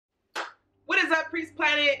Priest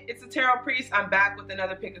Planet? It's the Tarot Priest. I'm back with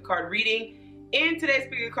another pick a card reading. In today's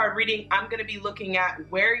pick a card reading, I'm going to be looking at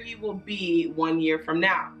where you will be 1 year from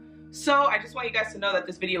now. So I just want you guys to know that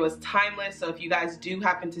this video is timeless. So if you guys do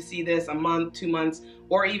happen to see this a month, 2 months,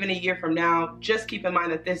 or even a year from now, just keep in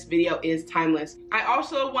mind that this video is timeless. I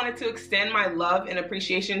also wanted to extend my love and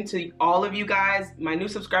appreciation to all of you guys, my new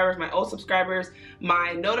subscribers, my old subscribers,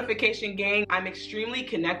 my notification gang. I'm extremely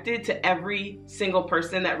connected to every single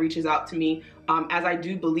person that reaches out to me, as I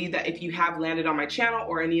do believe that if you have landed on my channel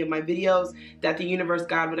or any of my videos, that the universe,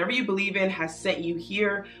 God, whatever you believe in, has sent you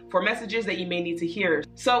here for messages that you may need to hear.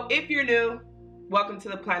 So if you're new, welcome to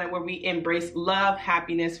the planet where we embrace love,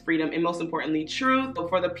 happiness, freedom, and most importantly, truth. So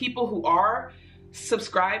for the people who are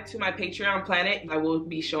subscribed to my Patreon planet, I will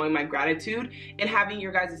be showing my gratitude and having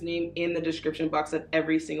your guys' name in the description box of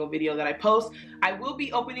every single video that I post. I will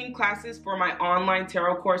be opening classes for my online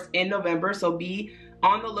tarot course in November, so be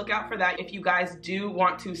on the lookout for that if you guys do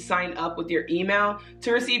want to sign up with your email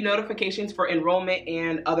to receive notifications for enrollment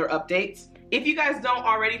and other updates. If you guys don't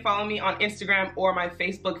already follow me on Instagram or my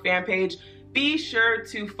Facebook fan page, be sure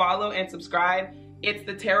to follow and subscribe. It's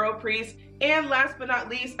the Tarot Priest. And last but not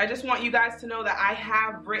least, I just want you guys to know that I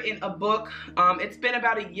have written a book. It's been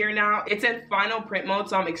about a year now. It's in final print mode,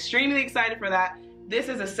 so I'm extremely excited for that. This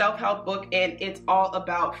is a self-help book, and it's all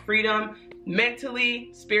about freedom, mentally,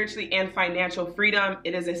 spiritually, and financial freedom.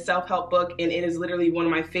 It is a self-help book, and it is literally one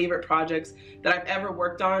of my favorite projects that I've ever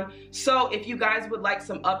worked on. So if you guys would like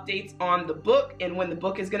some updates on the book and when the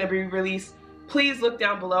book is going to be released, please look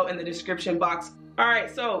down below in the description box. All right,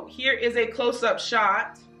 so here is a close-up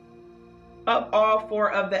shot of all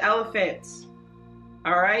 4 of the elephants.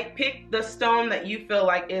 All right, pick the stone that you feel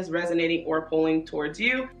like is resonating or pulling towards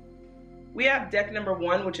you. We have deck number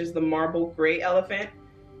 1, which is the marble gray elephant.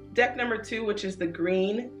 Deck number 2, which is the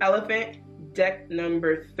green elephant. Deck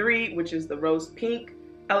number 3, which is the rose pink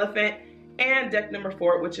elephant. And deck number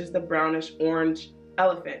 4, which is the brownish orange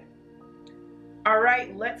elephant. All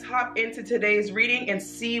right, let's hop into today's reading and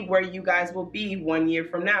see where you guys will be 1 year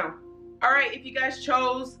from now. All right, if you guys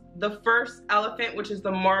chose the first elephant, which is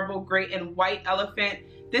the marble gray and white elephant,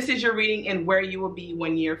 this is your reading and where you will be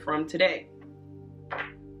 1 year from today.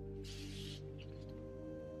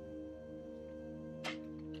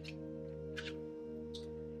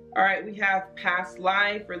 All right, we have past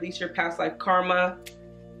life, release your past life karma.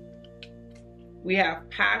 We have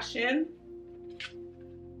passion.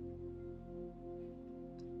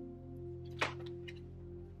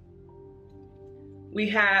 We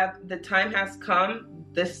have the time has come.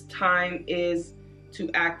 This time is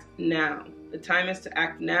to act now. The time is to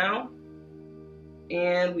act now.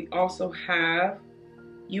 And we also have,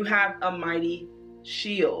 you have a mighty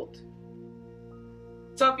shield.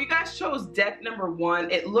 So if you guys chose deck number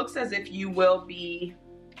 1, it looks as if you will be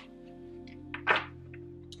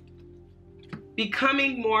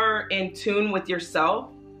becoming more in tune with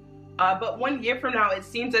yourself. But 1 year from now, it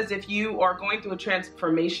seems as if you are going through a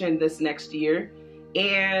transformation this next year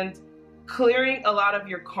and clearing a lot of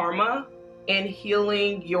your karma and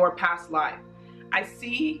healing your past life. I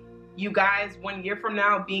see you guys 1 year from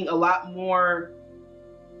now being a lot more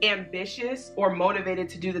ambitious or motivated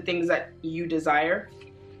to do the things that you desire.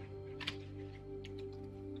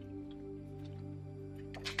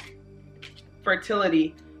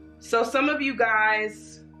 Fertility. So some of you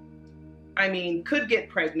guys, I mean, could get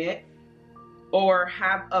pregnant or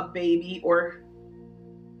have a baby or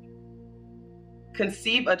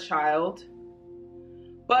conceive a child.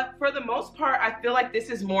 But for the most part, I feel like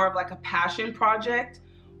this is more of like a passion project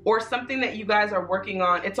or something that you guys are working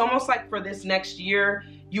on. It's almost like for this next year,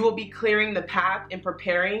 you will be clearing the path and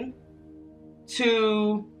preparing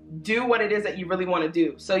to do what it is that you really want to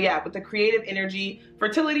do. So yeah, with the creative energy,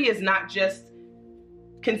 fertility is not just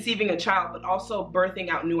conceiving a child, but also birthing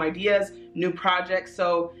out new ideas, new projects.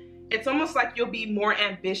 So it's almost like you'll be more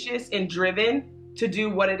ambitious and driven to do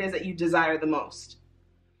what it is that you desire the most.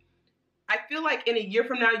 I feel like in a year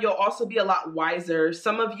from now, you'll also be a lot wiser.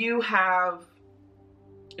 Some of you have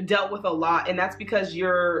dealt with a lot, and that's because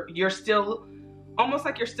you're still almost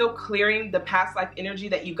like you're still clearing the past life energy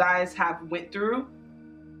that you guys have went through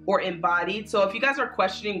or embodied. So if you guys are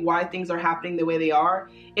questioning why things are happening the way they are,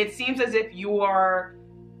 it seems as if you are,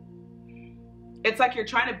 it's like you're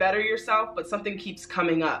trying to better yourself, but something keeps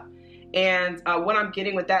coming up. And what I'm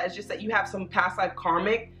getting with that is just that you have some past life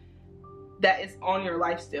karmic that is on your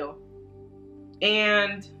life still.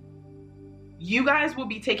 And you guys will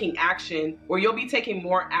be taking action, or you'll be taking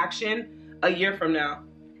more action a year from now.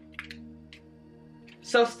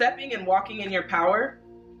 So stepping and walking in your power.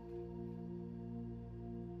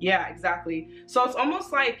 Yeah, exactly. So it's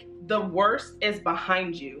almost like the worst is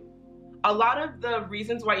behind you. a lot of the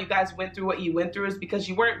reasons why you guys went through what you went through is because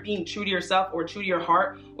you weren't being true to yourself or true to your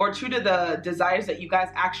heart or true to the desires that you guys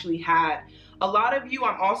actually had. A lot of you,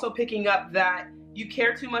 I'm also picking up that you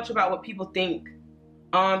care too much about what people think.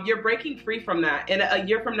 You're breaking free from that. And a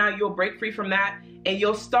year from now, you'll break free from that and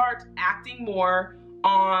you'll start acting more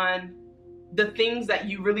on the things that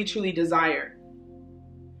you really truly desire.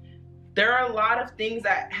 There are a lot of things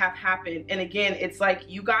that have happened. And again, it's like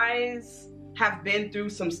you guys have been through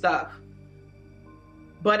some stuff,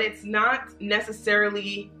 but it's not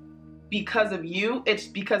necessarily because of you, it's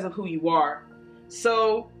because of who you are.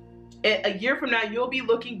 So a year from now, you'll be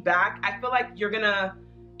looking back. I feel like you're gonna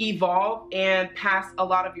evolve and pass a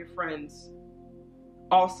lot of your friends.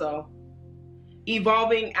 Also,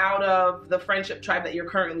 evolving out of the friendship tribe that you're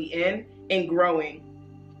currently in and growing.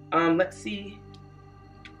 Let's see.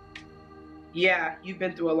 Yeah, you've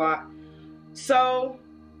been through a lot. So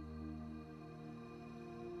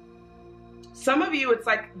some of you, it's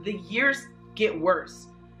like the years get worse.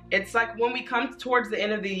 It's like when we come towards the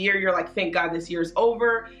end of the year, you're like, thank God this year is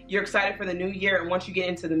over. You're excited for the new year. And once you get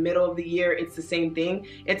into the middle of the year, it's the same thing.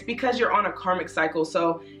 It's because you're on a karmic cycle.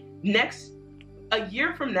 So a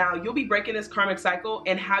year from now, you'll be breaking this karmic cycle.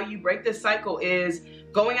 And how you break this cycle is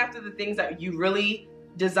going after the things that you really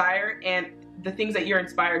desire and the things that you're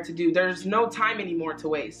inspired to do. There's no time anymore to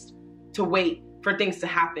wait for things to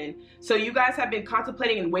happen. So you guys have been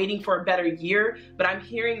contemplating and waiting for a better year, but I'm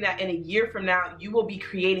hearing that in a year from now, you will be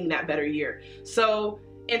creating that better year. So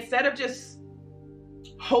instead of just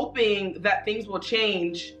hoping that things will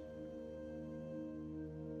change,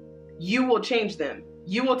 you will change them.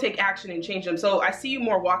 You will take action and change them. So I see you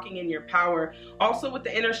more walking in your power. Also with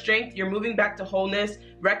the inner strength, you're moving back to wholeness,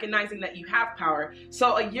 recognizing that you have power.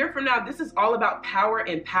 So a year from now, this is all about power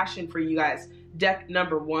and passion for you guys. Deck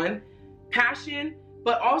number 1, passion,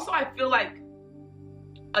 but also I feel like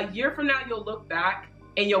a year from now, you'll look back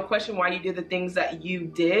and you'll question why you did the things that you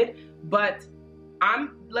did. But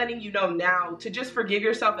I'm letting you know now to just forgive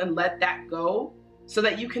yourself and let that go so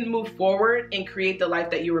that you can move forward and create the life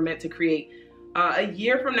that you were meant to create. A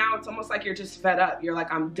year from now, it's almost like you're just fed up. You're like,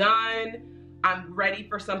 I'm done. I'm ready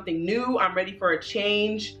for something new. I'm ready for a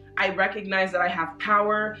change. I recognize that I have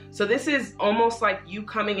power. So this is almost like you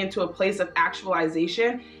coming into a place of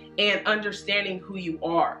actualization and understanding who you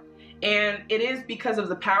are. And it is because of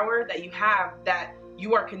the power that you have that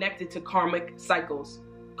you are connected to karmic cycles.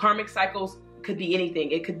 Karmic cycles could be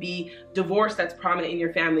anything. It could be divorce that's prominent in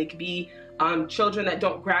your family. It could be children that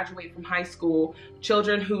don't graduate from high school,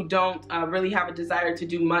 children who don't really have a desire to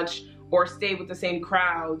do much or stay with the same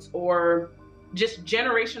crowds, or just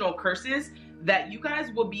generational curses that you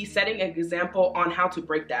guys will be setting an example on how to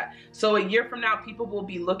break that. So a year from now, people will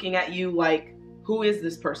be looking at you like, who is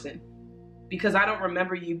this person? Because I don't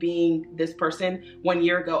remember you being this person 1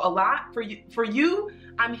 year ago. A lot for you,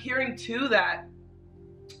 I'm hearing too that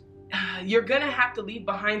you're gonna have to leave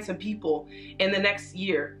behind some people in the next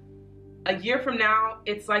year. A year from now,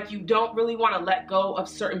 it's like you don't really want to let go of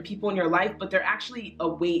certain people in your life, but they're actually a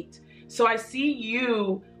weight. So I see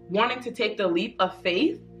you wanting to take the leap of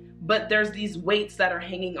faith, but there's these weights that are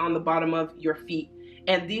hanging on the bottom of your feet.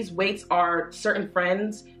 And these weights are certain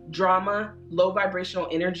friends, drama, low vibrational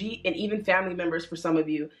energy, and even family members for some of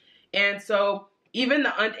you. And so even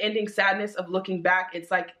the unending sadness of looking back,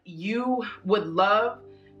 it's like you would love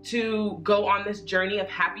to go on this journey of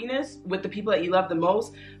happiness with the people that you love the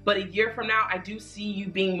most. But a year from now, I do see you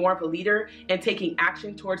being more of a leader and taking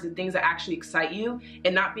action towards the things that actually excite you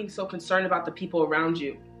and not being so concerned about the people around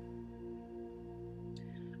you.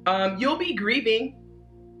 You'll be grieving.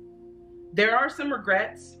 There are some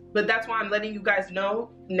regrets, but that's why I'm letting you guys know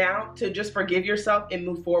now to just forgive yourself and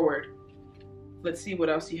move forward. Let's see what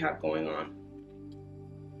else you have going on.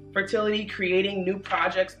 Fertility, creating new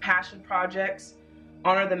projects, passion projects.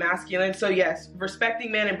 Honor the masculine. So yes,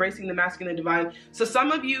 respecting man, embracing the masculine divine. So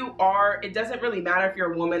some of you are, it doesn't really matter if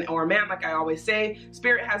you're a woman or a man, like I always say,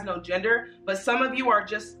 spirit has no gender, but some of you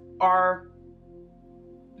are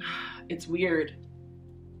it's weird.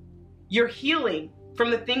 You're healing from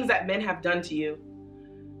the things that men have done to you.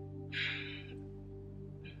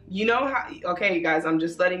 You know how, okay, you guys, I'm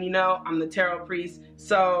just letting you know, I'm the tarot priest.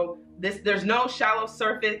 So there's no shallow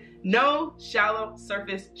surface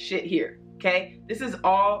shit here. Okay, this is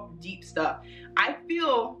all deep stuff. I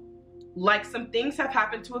feel like some things have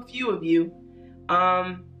happened to a few of you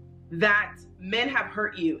that men have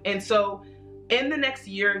hurt you. And so in the next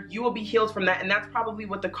year, you will be healed from that. And that's probably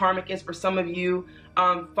what the karmic is for some of you.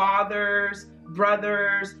 Fathers,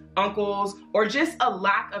 brothers, uncles, or just a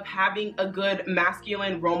lack of having a good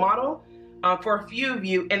masculine role model for a few of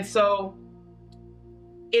you. And so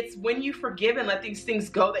it's when you forgive and let these things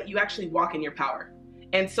go that you actually walk in your power.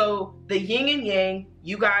 And so the yin and yang,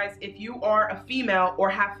 you guys, if you are a female or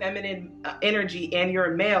have feminine energy and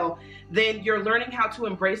you're a male, then you're learning how to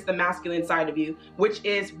embrace the masculine side of you, which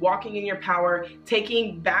is walking in your power,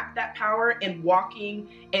 taking back that power and walking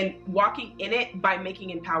in it by making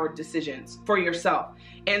empowered decisions for yourself.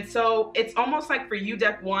 And so it's almost like for you,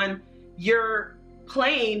 Deck 1, your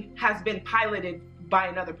plane has been piloted by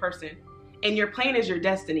another person, and your plane is your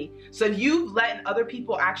destiny. So you've let other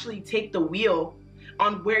people actually take the wheel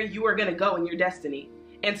on where you are gonna go in your destiny.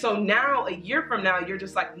 And so now, a year from now, you're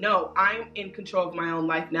just like, no, I'm in control of my own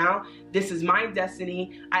life now. This is my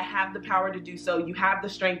destiny. I have the power to do so. You have the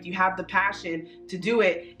strength, you have the passion to do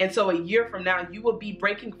it. And so a year from now, you will be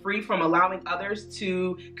breaking free from allowing others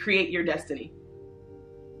to create your destiny.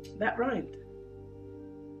 That rhymed.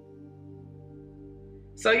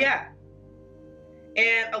 So yeah,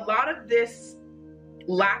 and a lot of this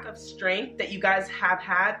lack of strength that you guys have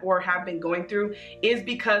had or have been going through is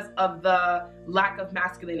because of the lack of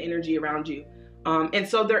masculine energy around you. And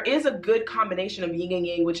so there is a good combination of yin and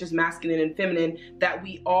yang, which is masculine and feminine, that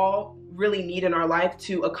we all really need in our life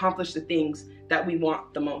to accomplish the things that we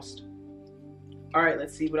want the most. All right,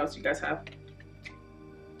 let's see what else you guys have.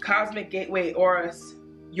 Cosmic Gateway Auras.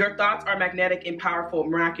 Your thoughts are magnetic and powerful.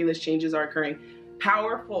 Miraculous changes are occurring.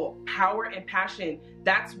 Powerful, power and passion.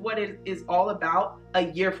 That's what it is all about a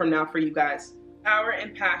year from now for you guys. Power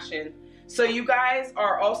and passion. So you guys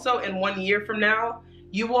are also, in 1 year from now,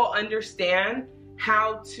 you will understand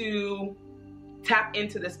how to tap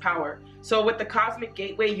into this power. So with the Cosmic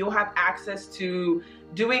Gateway, you'll have access to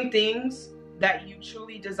doing things that you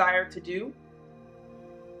truly desire to do.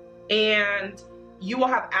 And you will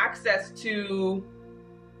have access to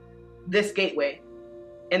this gateway.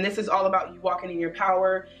 And this is all about you walking in your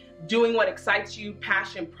power, doing what excites you,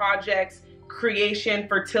 passion projects, creation,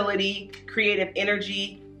 fertility, creative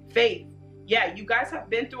energy, faith. Yeah, you guys have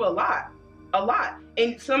been through a lot.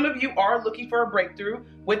 And some of you are looking for a breakthrough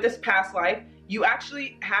with this past life. You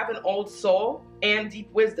actually have an old soul and deep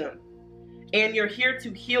wisdom, and you're here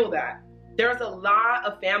to heal that. There's a lot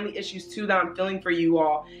of family issues too that I'm feeling for you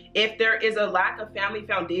all. If there is a lack of family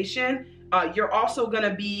foundation, you're also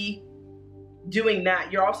gonna be doing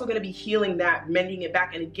that. You're also going to be healing that, mending it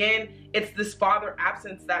back. And again, it's this father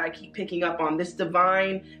absence that I keep picking up on, this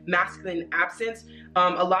divine masculine absence.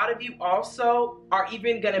 A lot of you also are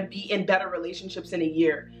even going to be in better relationships in a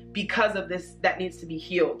year because of this that needs to be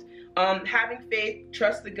healed. Having faith,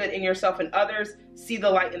 trust the good in yourself and others, see the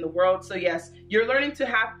light in the world. So yes, you're learning to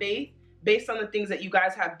have faith based on the things that you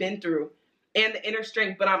guys have been through and the inner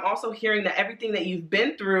strength. But I'm also hearing that everything that you've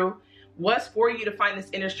been through was for you to find this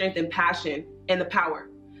inner strength and passion and the power.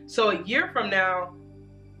 So a year from now,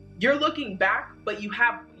 you're looking back, but you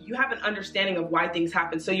have an understanding of why things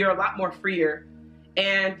happen. So you're a lot more freer,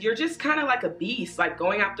 and you're just kind of like a beast, like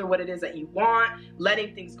going after what it is that you want,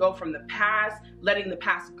 letting things go from the past, letting the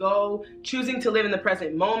past go, choosing to live in the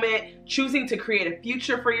present moment, choosing to create a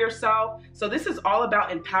future for yourself. So this is all about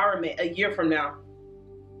empowerment a year from now.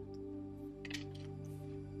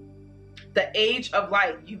 The Age of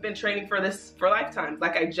Light. You've been training for this for lifetimes,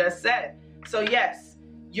 like I just said. So yes,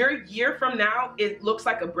 your year from now, it looks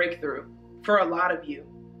like a breakthrough for a lot of you.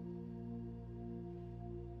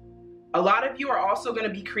 A lot of you are also going to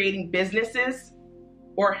be creating businesses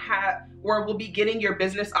or will be getting your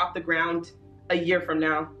business off the ground a year from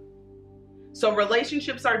now. So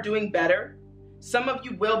relationships are doing better. Some of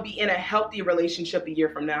you will be in a healthy relationship a year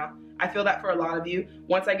from now. I feel that for a lot of you.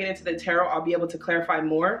 Once I get into the tarot, I'll be able to clarify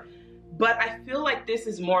more. But I feel like this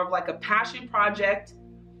is more of like a passion project,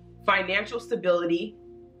 financial stability,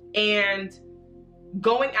 and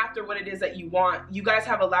going after what it is that you want. You guys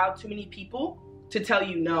have allowed too many people to tell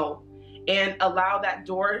you no, and allow that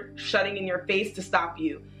door shutting in your face to stop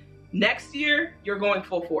you. Next year, you're going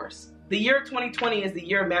full force. The year 2020 is the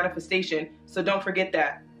year of manifestation, so don't forget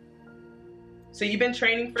that. So you've been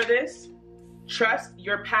training for this. Trust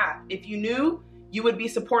your path. If you knew you would be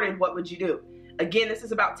supported, what would you do? Again, this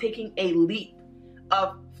is about taking a leap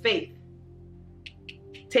of faith.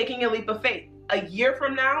 Taking a leap of faith. A year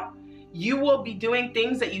from now, you will be doing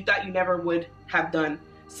things that you thought you never would have done.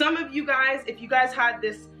 Some of you guys, if you guys had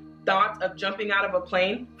this thought of jumping out of a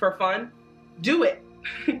plane for fun, do it.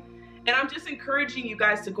 And I'm just encouraging you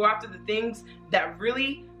guys to go after the things that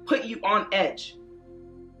really put you on edge.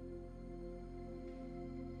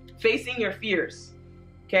 Facing your fears,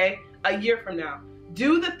 okay? A year from now.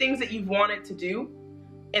 Do the things that you've wanted to do,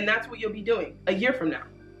 and that's what you'll be doing a year from now,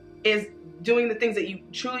 is doing the things that you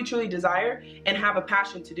truly, truly desire and have a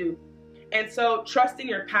passion to do. And so trust in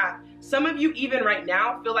your path. Some of you even right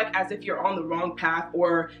now feel like as if you're on the wrong path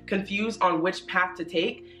or confused on which path to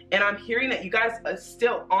take. And I'm hearing that you guys are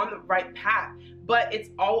still on the right path, but it's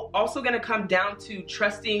also going to come down to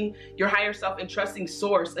trusting your higher self and trusting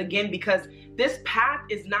source again, because this path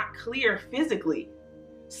is not clear physically.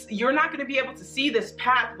 You're not going to be able to see this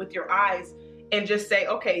path with your eyes and just say,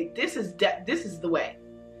 okay, this is the way.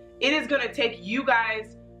 It is going to take you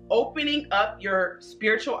guys opening up your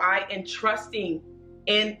spiritual eye and trusting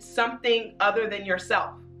in something other than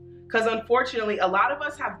yourself. Because unfortunately, a lot of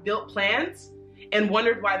us have built plans and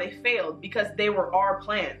wondered why they failed, because they were our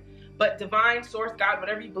plan. But divine source, God,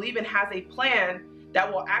 whatever you believe in, has a plan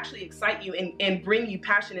that will actually excite you and bring you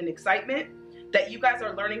passion and excitement that you guys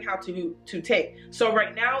are learning how to take. So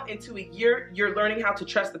right now into a year, you're learning how to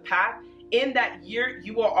trust the path. In that year,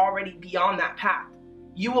 you will already be on that path.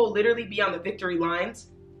 You will literally be on the victory lines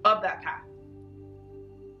of that path.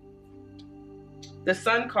 The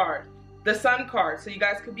Sun card. The Sun card. So you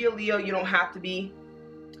guys could be a Leo. You don't have to be.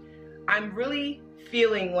 I'm really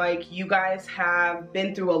feeling like you guys have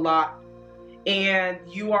been through a lot and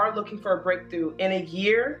you are looking for a breakthrough. In a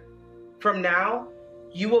year from now,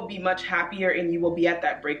 you will be much happier and you will be at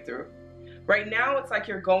that breakthrough. Right now, it's like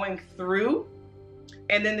you're going through,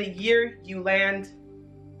 and then the year you land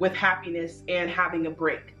with happiness and having a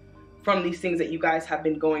break from these things that you guys have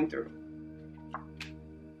been going through.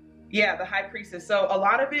 Yeah, the High Priestess. So a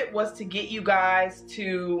lot of it was to get you guys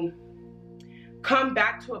to come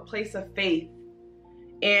back to a place of faith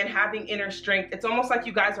and having inner strength. It's almost like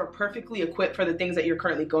you guys are perfectly equipped for the things that you're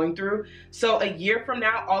currently going through. So a year from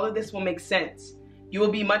now, all of this will make sense. You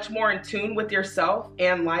will be much more in tune with yourself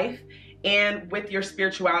and life and with your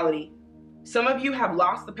spirituality. Some of you have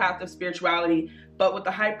lost the path of spirituality, but with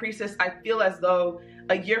the High Priestess, I feel as though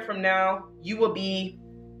a year from now, you will be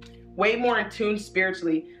way more in tune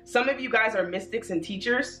spiritually. Some of you guys are mystics and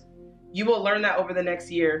teachers. You will learn that over the next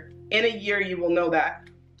year. In a year, you will know that.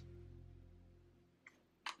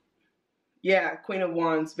 Yeah, Queen of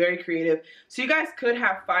Wands, very creative. So you guys could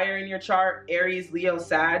have fire in your chart, Aries, Leo,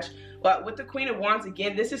 Sag. But with the Queen of Wands,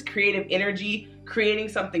 again, this is creative energy, creating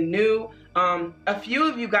something new. A few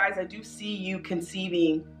of you guys, I do see you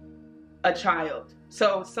conceiving a child.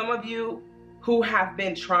 So some of you who have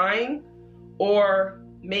been trying or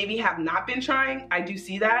maybe have not been trying, I do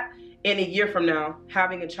see that in a year from now,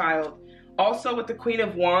 having a child. Also with the Queen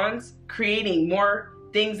of Wands, creating more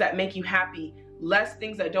things that make you happy, less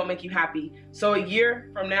things that don't make you happy. So a year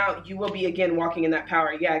from now, you will be again walking in that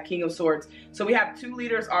power. Yeah, King of Swords. So we have 2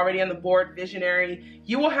 leaders already on the board, visionary.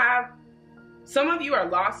 You will have, some of you are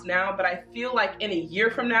lost now, but I feel like in a year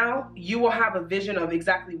from now, you will have a vision of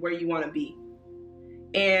exactly where you want to be.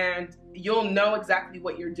 And you'll know exactly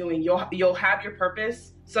what you're doing. You'll have your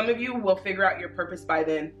purpose. Some of you will figure out your purpose by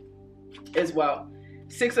then as well.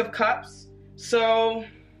 6 of Cups. So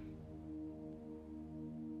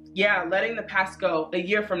yeah, letting the past go a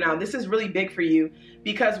year from now. This is really big for you,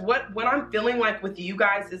 because what I'm feeling like with you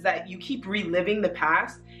guys is that you keep reliving the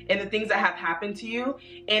past and the things that have happened to you,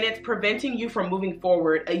 and it's preventing you from moving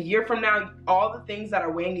forward. A year from now, all the things that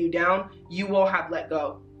are weighing you down, you will have let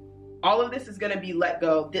go. All of this is going to be let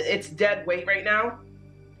go. It's dead weight right now.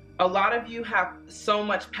 A lot of you have so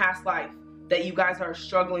much past life that you guys are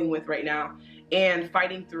struggling with right now and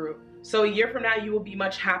fighting through. So a year from now, you will be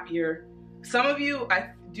much happier. Some of you, I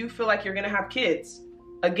do feel like you're going to have kids.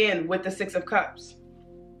 Again, with the 6 of Cups.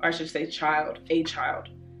 Or I should say child, a child.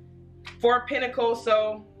 4 of Pentacles,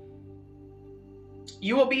 so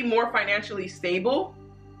you will be more financially stable.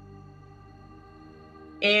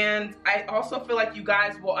 And I also feel like you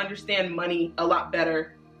guys will understand money a lot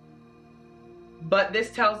better. But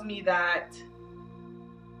this tells me that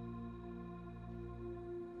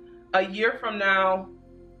a year from now,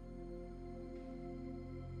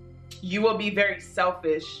 you will be very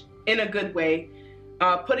selfish in a good way.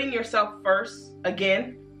 Putting yourself first,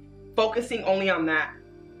 again, focusing only on that.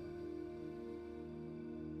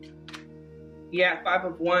 Yeah, 5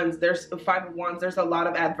 of Wands. There's 5 of Wands. There's a lot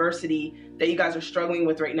of adversity that you guys are struggling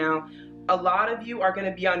with right now. A lot of you are going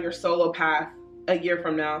to be on your solo path a year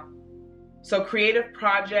from now. So creative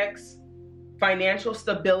projects, financial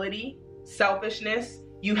stability, selfishness.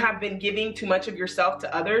 You have been giving too much of yourself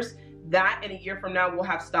to others. That in a year from now will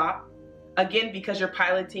have stopped. Again, because you're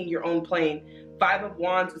piloting your own plane. 5 of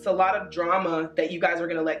Wands. It's a lot of drama that you guys are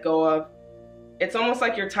going to let go of. It's almost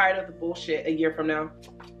like you're tired of the bullshit a year from now.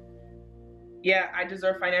 Yeah, I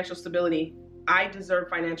deserve financial stability. I deserve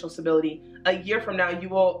financial stability. A year from now, you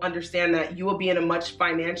will understand that you will be in a much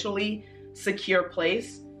financially secure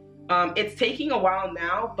place. It's taking a while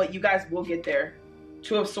now, but you guys will get there.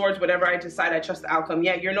 Two of Swords, whatever I decide, I trust the outcome.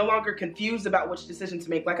 Yeah, you're no longer confused about which decision to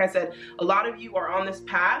make. Like I said, a lot of you are on this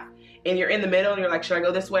path and you're in the middle and you're like, should I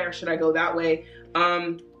go this way or should I go that way?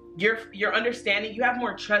 You're understanding, you have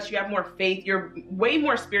more trust, you have more faith, you're way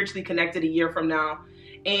more spiritually connected a year from now.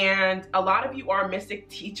 And a lot of you are mystic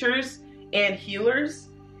teachers and healers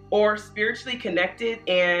or spiritually connected,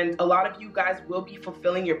 and a lot of you guys will be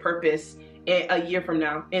fulfilling your purpose a year from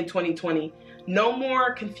now in 2020. No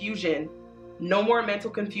more confusion, no more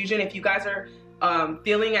mental confusion. If you guys are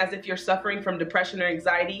feeling as if you're suffering from depression or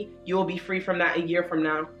anxiety, you will be free from that a year from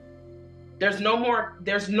now. There's no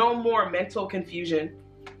more mental confusion.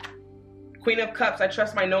 Queen of Cups, I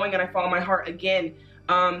trust my knowing and I follow my heart. Again,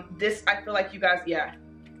 this, I feel like you guys, yeah,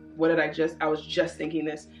 I was just thinking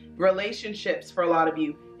this. Relationships for a lot of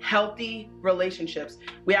you, healthy relationships.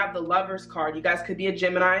 We have the Lovers card. You guys could be a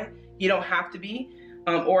Gemini. You don't have to be,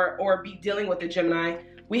 or be dealing with a Gemini.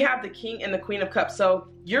 We have the King and the Queen of Cups. So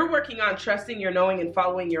you're working on trusting your knowing and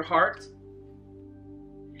following your heart,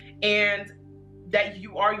 and that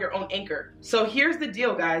you are your own anchor. So here's the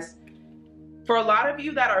deal, guys. For a lot of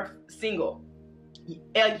you that are single,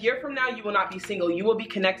 a year from now, you will not be single. You will be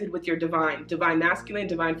connected with your divine masculine,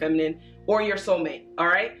 divine feminine, or your soulmate, all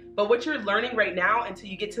right? But what you're learning right now until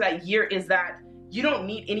you get to that year is that you don't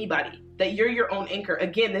need anybody, that you're your own anchor.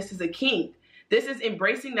 Again, this is a king. This is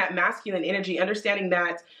embracing that masculine energy, understanding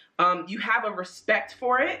that you have a respect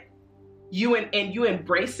for it, you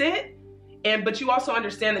embrace it, but you also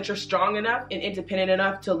understand that you're strong enough and independent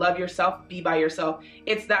enough to love yourself, be by yourself.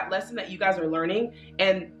 It's that lesson that you guys are learning.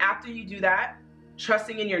 And after you do that,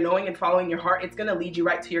 trusting in your knowing and following your heart, it's gonna lead you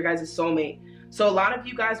right to your guys' soulmate. So a lot of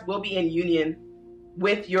you guys will be in union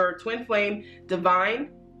with your twin flame,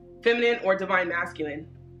 divine feminine or divine masculine.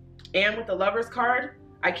 And with the Lovers card,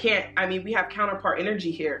 we have counterpart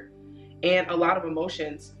energy here and a lot of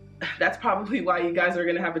emotions. That's probably why you guys are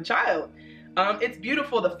gonna have a child. It's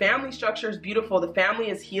beautiful. The family structure is beautiful. The family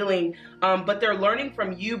is healing, but they're learning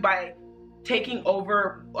from you by taking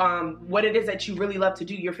over what it is that you really love to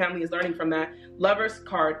do. Your family is learning from that. Lovers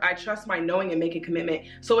card, I trust my knowing and make a commitment.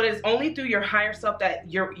 So it is only through your higher self that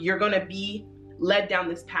you're gonna be led down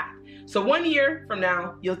this path. So 1 year from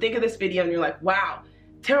now, you'll think of this video and you're like, wow,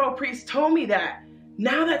 Tarot Priest told me that.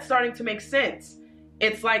 Now that's starting to make sense.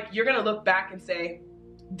 It's like you're gonna look back and say,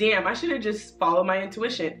 damn, I should have just followed my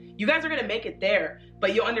intuition. You guys are gonna make it there,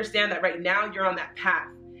 but you'll understand that right now you're on that path.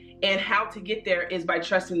 And how to get there is by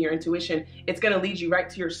trusting your intuition. It's gonna lead you right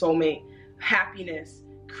to your soulmate. Happiness,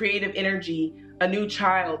 creative energy, a new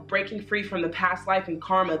child, breaking free from the past life and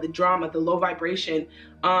karma, the drama, the low vibration.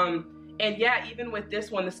 And yeah, even with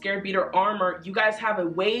this one, the Scared Beater Armor, you guys have a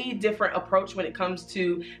way different approach when it comes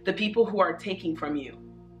to the people who are taking from you.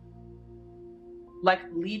 Like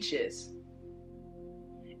leeches.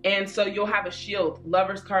 And so you'll have a shield.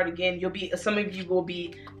 Lovers card again. Some of you will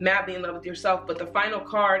be madly in love with yourself. But the final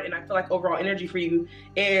card, and I feel like overall energy for you,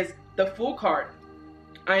 is the Fool card.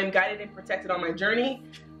 I am guided and protected on my journey.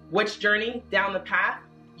 Which journey? Down the path.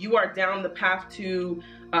 You are down the path to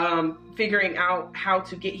figuring out how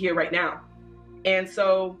to get here right now. And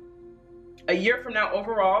so a year from now,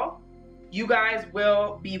 overall, you guys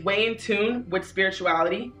will be way in tune with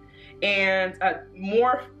spirituality and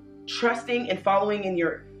more trusting and following in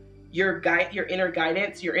your inner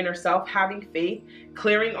guidance, your inner self, having faith,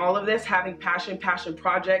 clearing all of this, having passion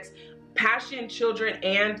projects, passion, children,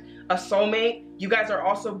 and a soulmate. You guys are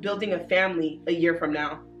also building a family a year from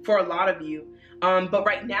now for a lot of you. But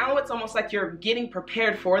right now it's almost like you're getting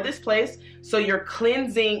prepared for this place. So you're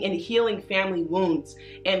cleansing and healing family wounds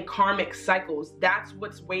and karmic cycles. That's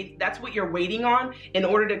what you're waiting on in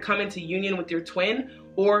order to come into union with your twin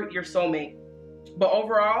or your soulmate. But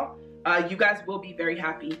overall, you guys will be very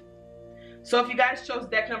happy. So if you guys chose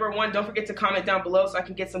deck number 1, don't forget to comment down below so I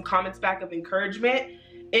can get some comments back of encouragement.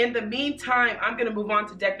 In the meantime, I'm gonna move on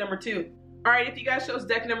to deck number 2. All right, if you guys chose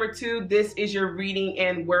deck number 2, this is your reading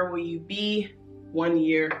and where will you be 1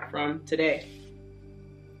 year from today.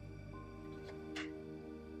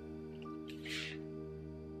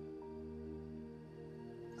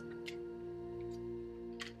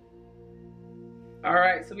 All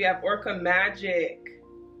right, so we have Orca Magic.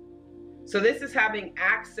 So this is having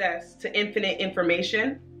access to infinite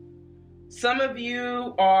information. Some of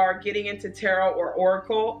you are getting into tarot or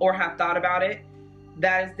oracle or have thought about it.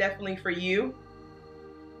 That is definitely for you.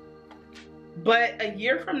 But a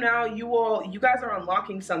year from now, you guys are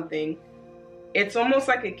unlocking something. It's almost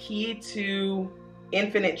like a key to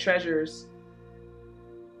infinite treasures.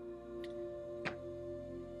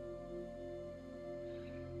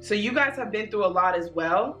 So you guys have been through a lot as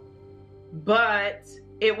well, but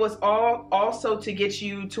it was all also to get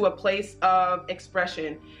you to a place of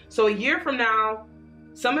expression. So a year from now,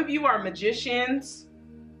 some of you are magicians,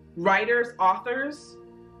 writers, authors,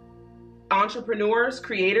 entrepreneurs,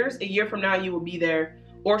 creators. A year from now, you will be there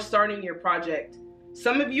or starting your project.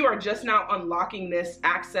 Some of you are just now unlocking this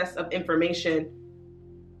access of information.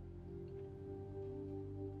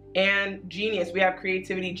 And genius, we have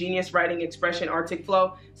creativity, genius, writing, expression, artistic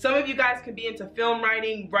flow. Some of you guys could be into film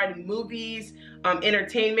writing, writing movies,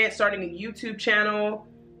 entertainment, starting a YouTube channel.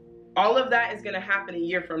 All of that is going to happen a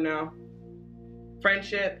year from now.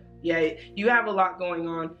 Friendship, yeah, you have a lot going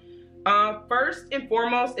on. First and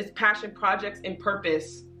foremost, it's passion projects and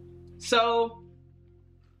purpose. So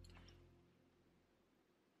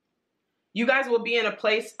you guys will be in a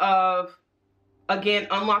place of, again,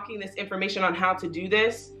 unlocking this information on how to do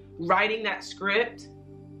this, writing that script.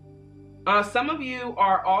 Some of you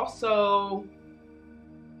are also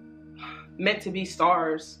meant to be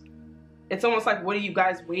stars. It's almost like, what are you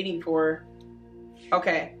guys waiting for?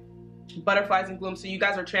 Okay, butterflies in bloom. So you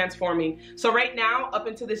guys are transforming. So right now, up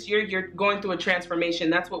until this year, you're going through a transformation.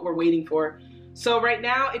 That's what we're waiting for. So right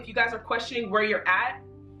now, if you guys are questioning where you're at,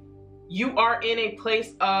 you are in a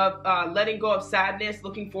place of letting go of sadness,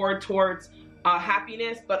 looking forward towards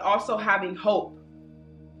happiness, but also having hope.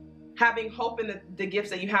 Having hope in the gifts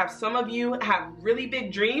that you have. Some of you have really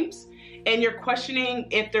big dreams and you're questioning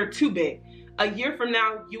if they're too big. A year from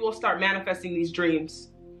now, you will start manifesting these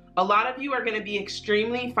dreams. A lot of you are going to be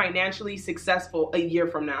extremely financially successful a year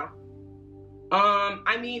from now.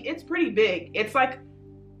 I mean, it's pretty big. It's like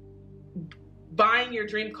buying your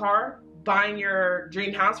dream car, buying your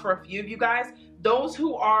dream house for a few of you guys. Those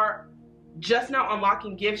who are just now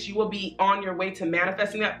unlocking gifts, you will be on your way to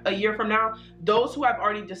manifesting that a year from now. Those who have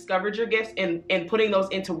already discovered your gifts and putting those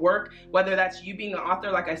into work, whether that's you being an author,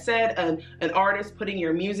 like I said, an artist, putting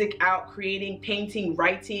your music out, creating, painting,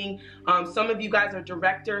 writing. Some of you guys are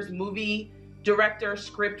directors, movie directors,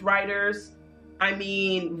 script writers. I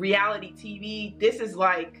mean, reality TV. This is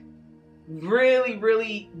like really,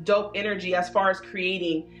 really dope energy as far as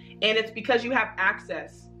creating. And it's because you have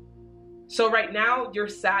access. So right now, your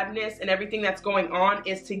sadness and everything that's going on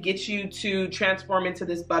is to get you to transform into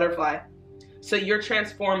this butterfly. So you're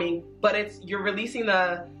transforming, but you're releasing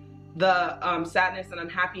the sadness and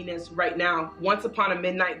unhappiness right now. Once upon a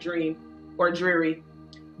midnight dream, or dreary,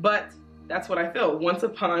 but that's what I feel. Once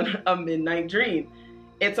upon a midnight dream.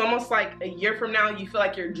 It's almost like a year from now, you feel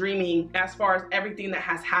like you're dreaming as far as everything that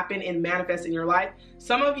has happened and manifest in your life.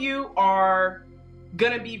 Some of you are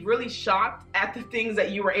gonna be really shocked at the things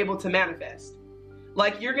that you were able to manifest.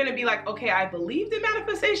 Like, you're gonna be like, okay, I believed in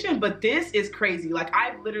manifestation, but this is crazy. Like,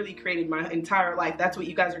 I've literally created my entire life. That's what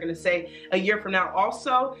you guys are gonna say a year from now.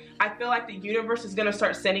 Also, I feel like the universe is gonna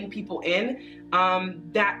start sending people in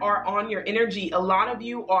that are on your energy. A lot of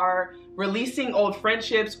you are releasing old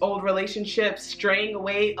friendships, old relationships, straying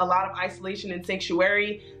away, a lot of isolation and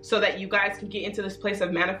sanctuary, so that you guys can get into this place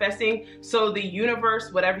of manifesting. So the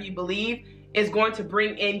universe, whatever you believe, is going to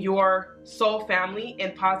bring in your soul family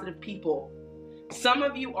and positive people. Some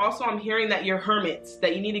of you also, I'm hearing that you're hermits,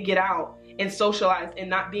 that you need to get out and socialize and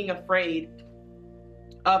not being afraid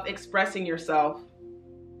of expressing yourself.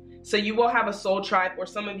 So you will have a soul tribe, or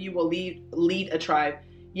some of you will lead a tribe.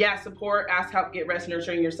 Yeah, support, ask, help, get rest,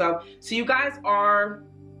 nurturing yourself. So you guys are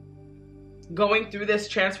going through this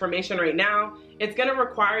transformation right now. It's gonna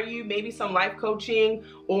require you maybe some life coaching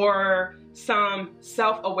or some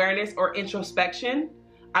self-awareness or introspection.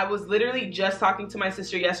 I was literally just talking to my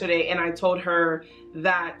sister yesterday, and I told her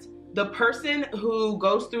that the person who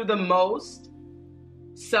goes through the most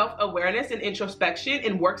self-awareness and introspection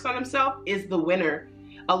and works on himself is the winner.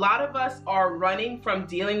 A lot of us are running from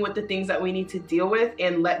dealing with the things that we need to deal with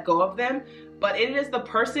and let go of them, but it is the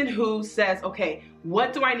person who says, okay,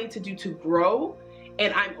 what do I need to do to grow?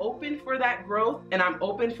 And I'm open for that growth, and I'm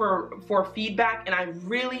open for feedback, and I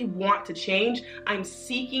really want to change. I'm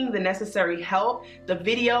seeking the necessary help, the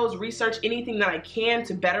videos, research, anything that I can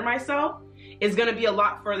to better myself is gonna be a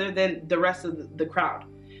lot further than the rest of the crowd.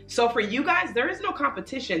 So for you guys, there is no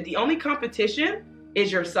competition. The only competition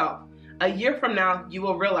is yourself. A year from now, you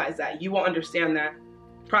will realize that. You will understand that.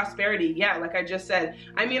 Prosperity, yeah, like I just said.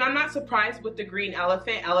 I mean, I'm not surprised with the green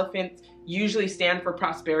elephant. Elephants usually stand for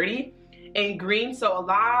prosperity. And green, so a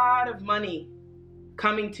lot of money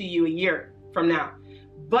coming to you a year from now.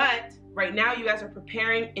 But right now, you guys are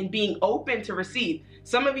preparing and being open to receive.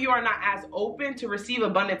 Some of you are not as open to receive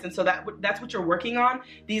abundance, and so that's what you're working on.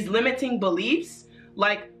 These limiting beliefs,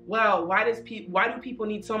 like well, why do people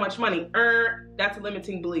need so much money? That's a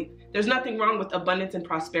limiting belief. There's nothing wrong with abundance and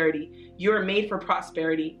prosperity. You're made for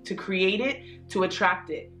prosperity, to create it, to attract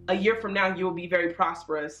it. A year from now, you will be very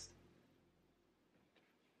prosperous.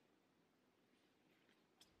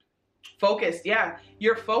 Focused, yeah.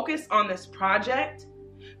 You're focused on this project.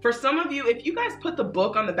 For some of you, if you guys put the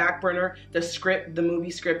book on the back burner, the script, the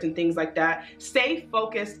movie script and things like that, stay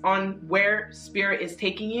focused on where spirit is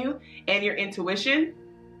taking you and your intuition,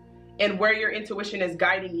 and where your intuition is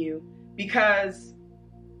guiding you. Because,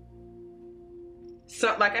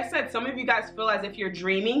 so, like I said, some of you guys feel as if you're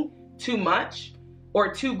dreaming too much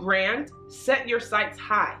or too grand. Set your sights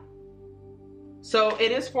high. So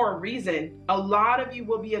it is for a reason. A lot of you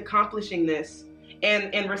will be accomplishing this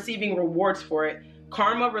and receiving rewards for it.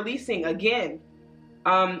 Karma releasing, again.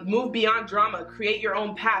 Move beyond drama. Create your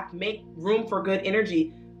own path. Make room for good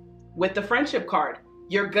energy. With the friendship card,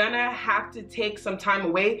 you're gonna have to take some time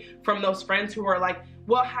away from those friends who are like,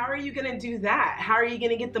 well, how are you gonna do that? How are you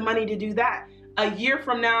gonna get the money to do that? A year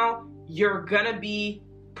from now, you're gonna be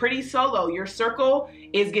pretty solo. Your circle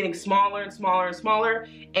is getting smaller and smaller and smaller,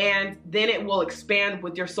 and then it will expand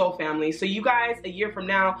with your soul family. So you guys, a year from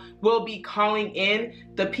now, will be calling in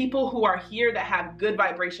the people who are here that have good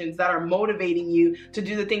vibrations, that are motivating you to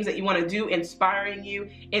do the things that you want to do, inspiring you,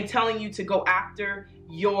 and telling you to go after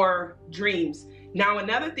your dreams. Now,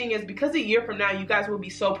 another thing is, because a year from now, you guys will be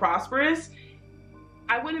so prosperous,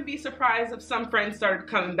 I wouldn't be surprised if some friends started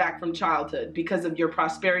coming back from childhood because of your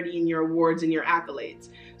prosperity and your awards and your accolades.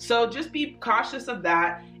 So just be cautious of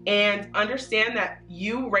that, and understand that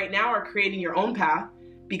you right now are creating your own path,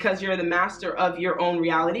 because you're the master of your own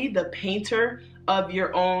reality, the painter of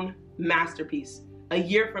your own masterpiece. A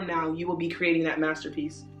year from now, you will be creating that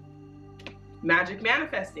masterpiece. Magic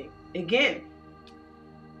manifesting. Again,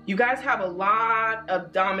 you guys have a lot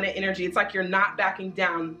of dominant energy. It's like you're not backing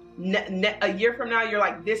down. A year from now, you're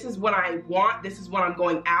like, this is what I want. This is what I'm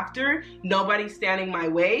going after. Nobody's standing my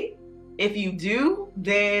way. If you do,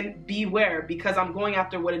 then beware, because I'm going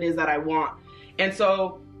after what it is that I want. And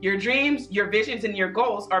so your dreams, your visions, and your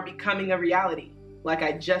goals are becoming a reality. Like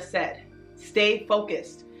I just said, stay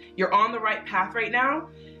focused. You're on the right path right now.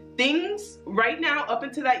 Things right now up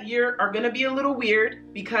into that year are going to be a little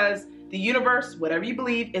weird, because the universe, whatever you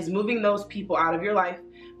believe, is moving those people out of your life,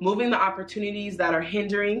 moving the opportunities that are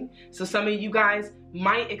hindering. So some of you guys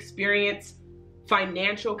might experience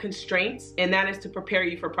financial constraints, and that is to prepare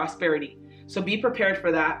you for prosperity. So be prepared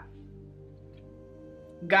for that.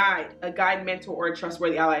 A guide, mentor, or a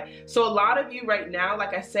trustworthy ally. So a lot of you right now,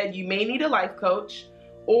 like I said, you may need a life coach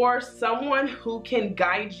or someone who can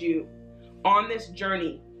guide you on this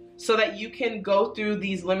journey, so that you can go through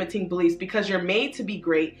these limiting beliefs, because you're made to be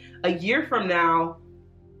great. A year from now,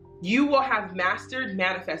 you will have mastered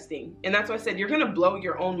manifesting. And that's why I said you're gonna blow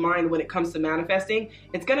your own mind when it comes to manifesting.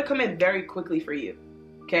 It's gonna come in very quickly for you,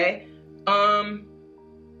 okay?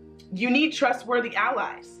 You need trustworthy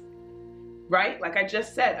allies, right? Like I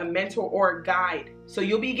just said, a mentor or a guide. So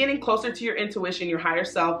you'll be getting closer to your intuition, your higher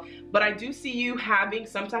self. But I do see you having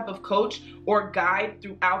some type of coach or guide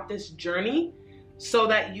throughout this journey, so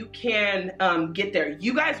that you can get there.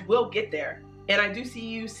 You guys will get there. And I do see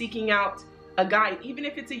you seeking out a guide, even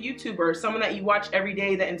if it's a YouTuber, someone that you watch every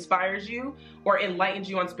day that inspires you or enlightens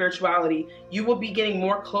you on spirituality. You will be getting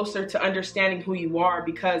more closer to understanding who you are,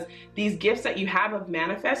 because these gifts that you have of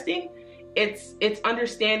manifesting, it's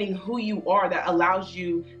understanding who you are that allows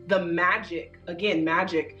you the magic. Again,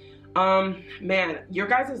 magic. Man, your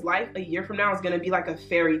guys' life a year from now is gonna be like a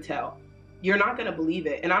fairy tale. You're not going to believe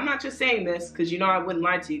it. And I'm not just saying this because, you know, I wouldn't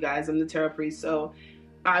lie to you guys. I'm the tarot priest, so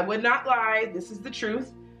I would not lie. This is the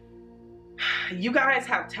truth. You guys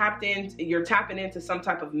have you're tapping into some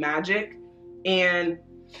type of magic. And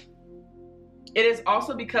it is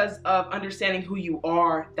also because of understanding who you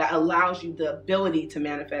are that allows you the ability to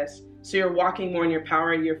manifest. So you're walking more in your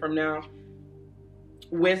power a year from now.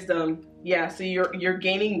 Wisdom. Yeah, so you're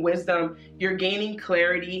gaining wisdom. You're gaining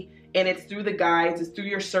clarity. And it's through the guides, it's through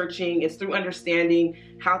your searching, it's through understanding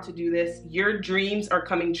how to do this. Your dreams are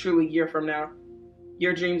coming true a year from now.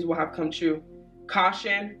 Your dreams will have come true.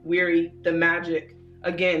 Caution, weary, the magic.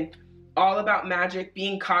 Again, all about magic,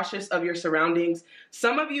 being cautious of your surroundings.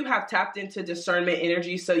 Some of you have tapped into discernment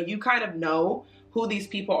energy, so you kind of know who these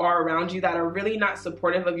people are around you that are really not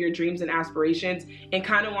supportive of your dreams and aspirations, and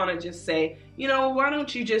kind of want to just say, you know, why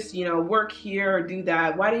don't you just, you know, work here or do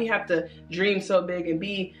that? Why do you have to dream so big and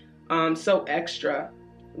be so extra?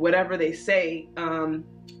 Whatever they say,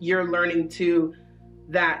 you're learning too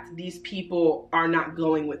that these people are not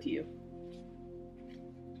going with you.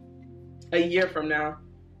 A year from now,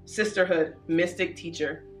 sisterhood, mystic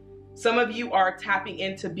teacher. Some of you are tapping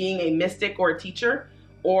into being a mystic or a teacher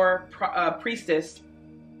or priestess.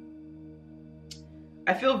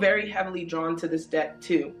 I feel very heavily drawn to this deck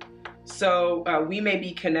too. So we may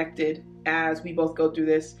be connected as we both go through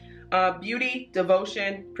this. Beauty,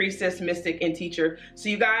 devotion, priestess, mystic, and teacher. So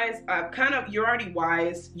you guys, you're already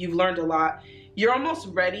wise. You've learned a lot. You're almost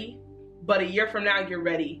ready, but a year from now, you're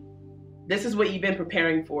ready. This is what you've been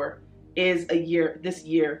preparing for, is this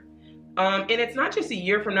year. And it's not just a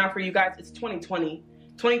year from now for you guys, it's 2020.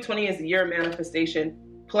 2020 is the year of manifestation.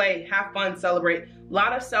 Play, have fun, celebrate. A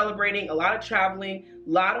lot of celebrating, a lot of traveling, a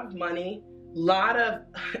lot of money, a lot of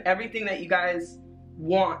everything that you guys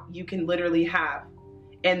want, you can literally have.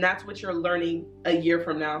 And that's what you're learning a year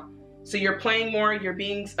from now. So you're playing more,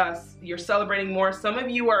 you're celebrating more. Some of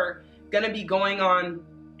you are gonna be going on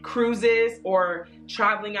cruises or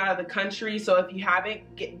traveling out of the country. So if you haven't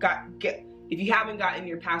if you haven't gotten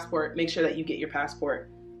your passport, make sure that you get your passport.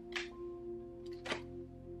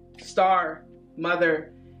 Star,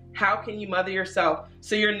 mother. How can you mother yourself?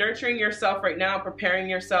 So you're nurturing yourself right now, preparing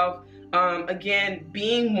yourself. Again,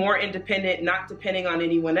 being more independent, not depending on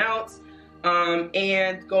anyone else,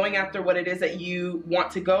 and going after what it is that you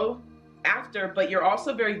want to go after. But you're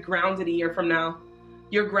also very grounded a year from now.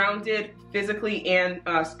 You're grounded physically and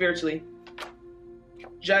spiritually.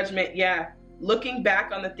 Judgment, yeah. Looking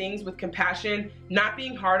back on the things with compassion, not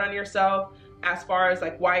being hard on yourself as far as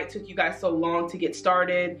like why it took you guys so long to get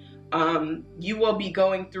started. You will be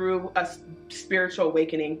going through a spiritual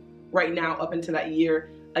awakening right now up into that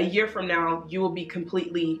year. A year from now, you will be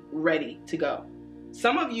completely ready to go.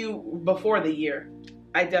 Some of you before the year,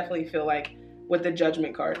 I definitely feel like, with the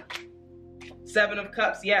Judgment card. 7 of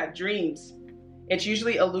Cups, yeah, dreams. It's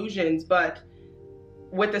usually illusions, but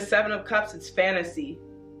with the 7 of Cups, it's fantasy.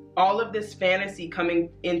 All of this fantasy coming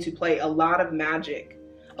into play, a lot of magic.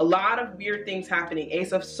 A lot of weird things happening.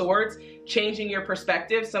 Ace of Swords, changing your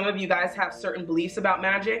perspective. Some of you guys have certain beliefs about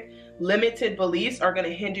magic. Limited beliefs are going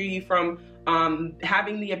to hinder you from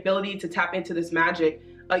having the ability to tap into this magic.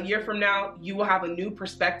 A year from now, you will have a new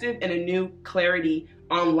perspective and a new clarity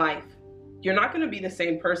on life. You're not going to be the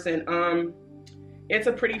same person. It's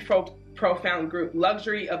a pretty profound group.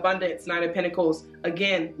 Luxury, abundance, 9 of Pentacles.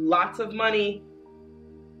 Again, lots of money.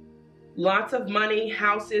 Lots of money,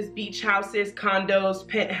 houses, beach houses, condos,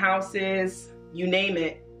 penthouses, you name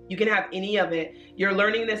it. You can have any of it. You're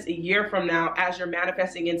learning this a year from now as you're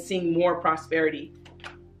manifesting and seeing more prosperity.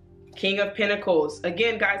 King of Pentacles.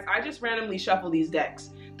 Again, guys, I just randomly shuffle these decks.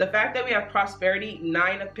 The fact that we have prosperity,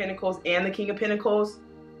 9 of Pentacles, and the King of Pentacles,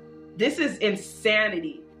 this is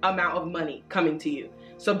insanity amount of money coming to you.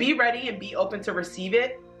 So be ready and be open to receive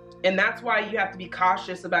it. And that's why you have to be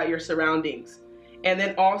cautious about your surroundings. And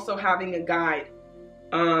then also having a guide.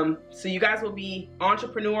 So you guys will be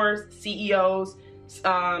entrepreneurs, CEOs,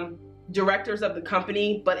 directors of the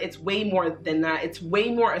company, but it's way more than that. It's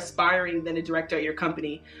way more aspiring than a director at your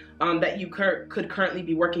company that you could currently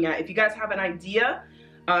be working at. If you guys have an idea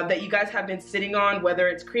that you guys have been sitting on, whether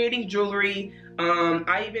it's creating jewelry,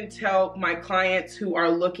 I even tell my clients who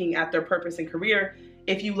are looking at their purpose and career,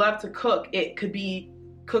 if you love to cook, it could be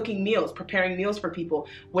cooking meals, preparing meals for people.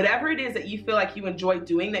 Whatever it is that you feel like you enjoy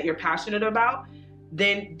doing, that you're passionate about,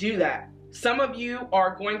 then do that. Some of you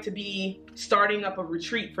are going to be starting up a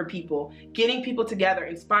retreat for people, getting people together,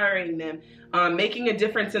 inspiring them, making a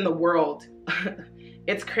difference in the world.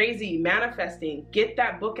 It's crazy. Manifesting. Get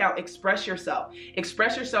that book out. Express yourself.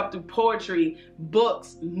 Express yourself through poetry,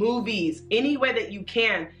 books, movies, any way that you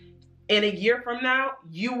can. In a year from now,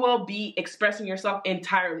 you will be expressing yourself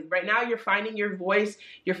entirely. Right now, you're finding your voice.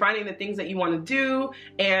 You're finding the things that you want to do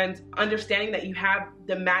and understanding that you have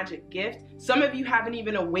the magic gift. Some of you haven't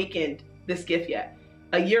even awakened this gift yet.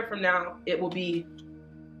 A year from now, it will be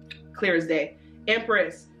clear as day.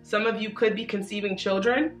 Empress. Some of you could be conceiving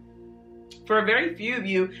children. For a very few of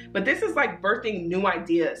you, but this is like birthing new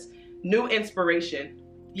ideas, new inspiration.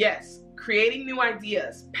 Yes, creating new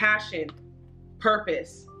ideas, passion,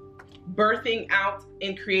 purpose. Birthing out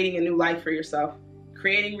and creating a new life for yourself.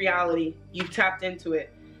 Creating reality. You've tapped into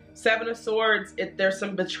it. 7 of Swords. There's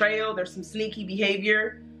some betrayal. There's some sneaky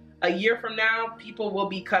behavior. A year from now, people will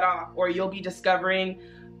be cut off, or you'll be discovering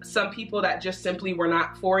some people that just simply were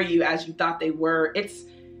not for you as you thought they were.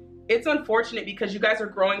 It's unfortunate because you guys are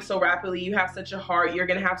growing so rapidly. You have such a heart. You're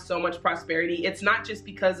going to have so much prosperity. It's not just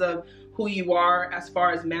because of who you are as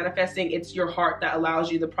far as manifesting. It's your heart that allows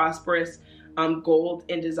you the prosperous gold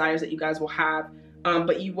and desires that you guys will have.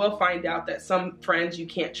 But you will find out that some friends you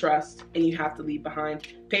can't trust and you have to leave behind.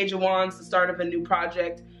 Page of Wands, the start of a new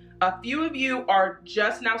project. A few of you are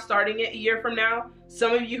just now starting it a year from now.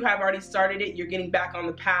 Some of you have already started it. You're getting back on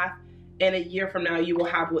the path and a year from now you will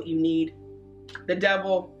have what you need. The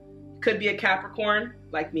devil could be a Capricorn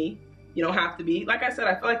like me. You don't have to be. Like I said,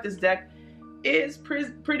 I feel like this deck is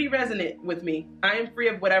pretty resonant with me. I am free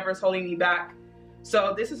of whatever is holding me back.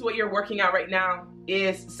 So this is what you're working out right now,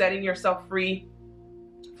 is setting yourself free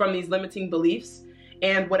from these limiting beliefs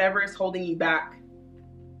and whatever is holding you back.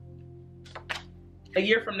 A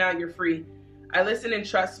year from now, you're free. I listen and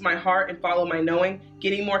trust my heart and follow my knowing,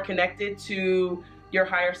 getting more connected to your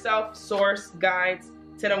higher self, source, guides,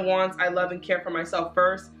 10 of Wands. I love and care for myself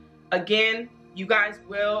first. Again, you guys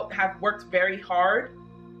will have worked very hard.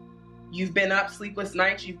 You've been up sleepless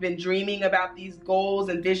nights. You've been dreaming about these goals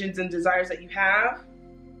and visions and desires that you have.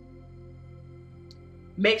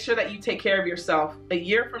 Make sure that you take care of yourself. A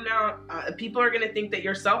year from now, people are going to think that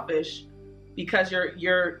you're selfish because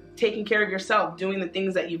you're taking care of yourself, doing the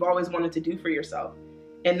things that you've always wanted to do for yourself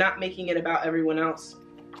and not making it about everyone else.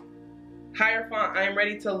 Hierophant, I am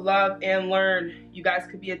ready to love and learn. You guys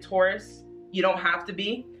could be a Taurus. You don't have to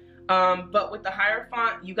be. But with the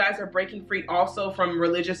Hierophant, you guys are breaking free also from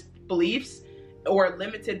religious beliefs or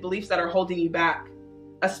limited beliefs that are holding you back,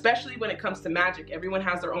 especially when it comes to magic. Everyone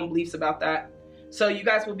has their own beliefs about that. So you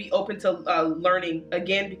guys will be open to learning.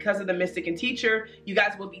 Again, because of the mystic and teacher, you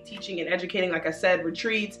guys will be teaching and educating, like I said,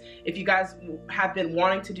 retreats. If you guys have been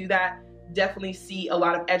wanting to do that, definitely see a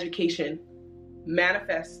lot of education.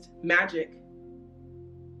 Manifest, magic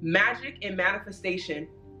and manifestation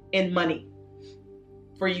and money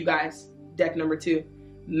for you guys. Deck number 2,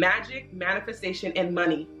 magic, manifestation, and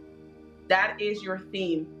money. That is your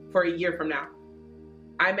theme for a year from now.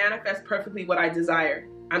 I manifest perfectly what I desire.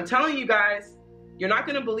 I'm telling you guys, you're not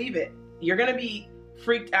going to believe it. You're going to be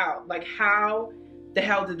freaked out. Like, how the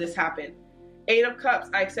hell did this happen? 8 of Cups,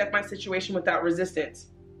 I accept my situation without resistance.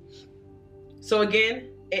 So again,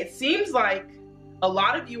 it seems like a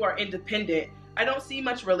lot of you are independent. I don't see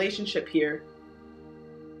much relationship here.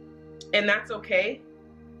 And that's okay.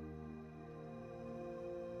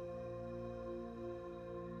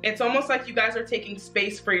 It's almost like you guys are taking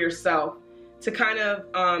space for yourself to kind of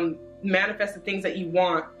manifest the things that you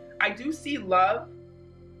want. I do see love,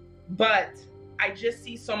 but I just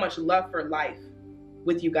see so much love for life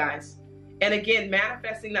with you guys. And again,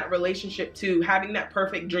 manifesting that relationship too, having that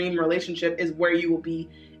perfect dream relationship is where you will be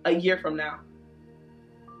a year from now.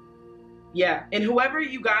 Yeah, and whoever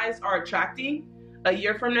you guys are attracting a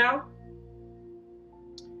year from now,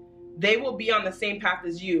 they will be on the same path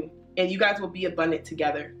as you, and you guys will be abundant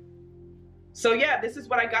together. So yeah, this is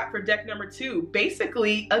what I got for deck number 2.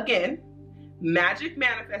 Basically, again, magic,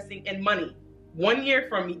 manifesting, and money. 1 year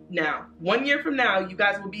from now, you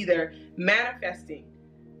guys will be there manifesting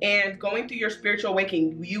and going through your spiritual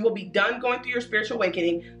awakening. You will be done going through your spiritual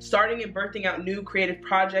awakening, starting and birthing out new creative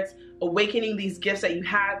projects, awakening these gifts that you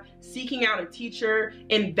have, seeking out a teacher,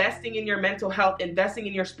 investing in your mental health, investing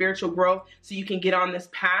in your spiritual growth so you can get on this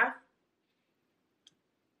path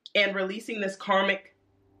and releasing this karmic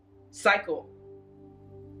cycle,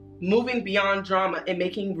 moving beyond drama and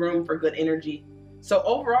making room for good energy. So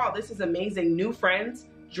overall, this is amazing. New friends,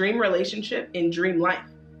 dream relationship, and dream life.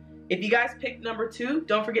 If you guys picked number 2,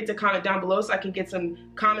 don't forget to comment down below so I can get some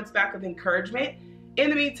comments back of encouragement. In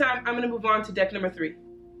the meantime, I'm going to move on to deck number 3.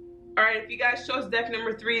 All right, if you guys chose deck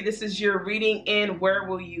number 3, this is your reading in Where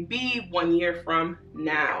Will You Be 1 year from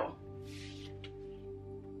now.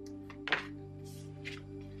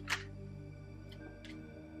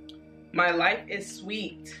 My life is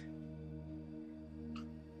sweet.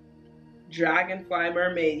 Dragonfly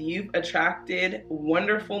Mermaid, you've attracted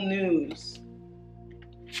wonderful news.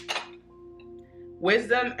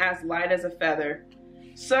 Wisdom as light as a feather.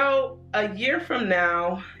 So a year from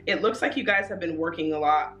now, it looks like you guys have been working a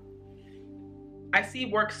lot. I see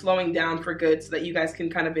work slowing down for good so that you guys can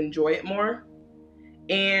kind of enjoy it more.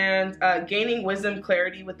 And gaining wisdom,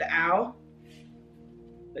 clarity with the owl.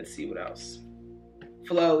 Let's see what else.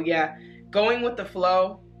 Flow, yeah. Going with the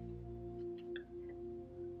flow.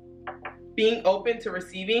 Being open to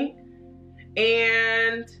receiving.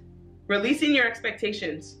 And releasing your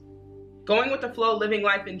expectations. Going with the flow, living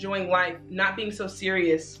life, enjoying life, not being so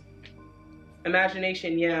serious.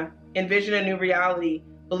 Imagination, yeah. Envision a new reality.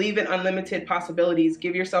 Believe in unlimited possibilities.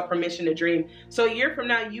 Give yourself permission to dream. So a year from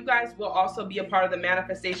now, you guys will also be a part of the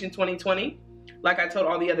Manifestation 2020. Like I told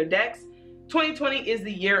all the other decks, 2020 is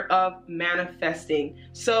the year of manifesting.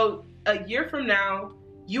 So a year from now,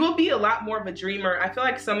 you will be a lot more of a dreamer. I feel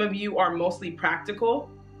like some of you are mostly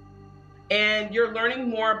practical. And you're learning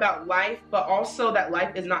more about life, but also that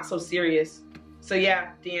life is not so serious. So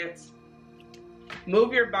yeah, dance.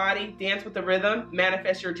 Move your body, dance with the rhythm,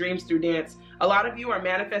 manifest your dreams through dance. A lot of you are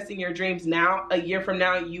manifesting your dreams now. A year from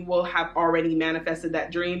now, you will have already manifested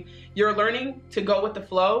that dream. You're learning to go with the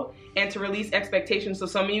flow and to release expectations. So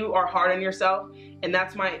some of you are hard on yourself, and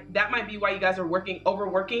that might be why you guys are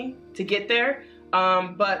overworking to get there.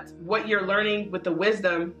 But what you're learning with the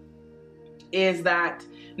wisdom is that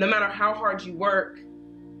no matter how hard you work,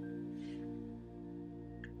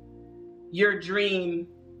 your dream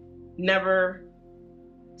never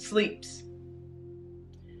sleeps.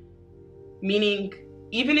 Meaning,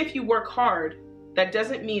 even if you work hard, that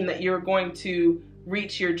doesn't mean that you're going to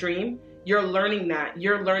reach your dream. You're learning that.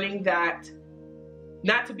 You're learning that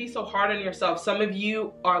not to be so hard on yourself. Some of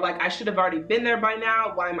you are like, I should have already been there by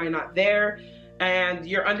now. Why am I not there? And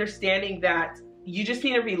you're understanding that you just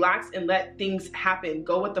need to relax and let things happen.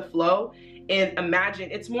 Go with the flow and imagine.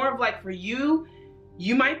 It's more of like, for you,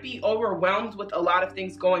 you might be overwhelmed with a lot of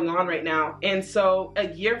things going on right now. And so a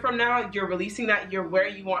year from now, you're releasing that, you're where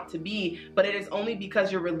you want to be, but it is only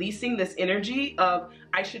because you're releasing this energy of,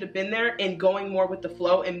 I should have been there, and going more with the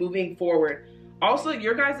flow and moving forward. Also,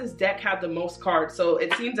 your guys' deck have the most cards, so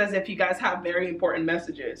it seems as if you guys have very important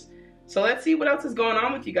messages. So let's see what else is going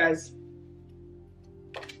on with you guys.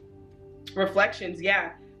 Reflections,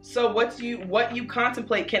 yeah. So what you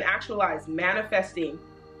contemplate can actualize, manifesting.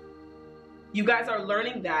 You guys are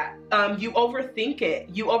learning that. You overthink it.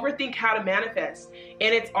 You overthink how to manifest.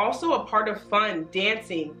 And it's also a part of fun,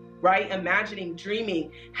 dancing, right? Imagining,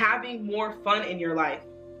 dreaming, having more fun in your life.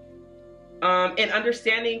 And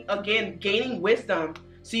understanding, again, gaining wisdom.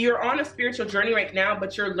 So you're on a spiritual journey right now,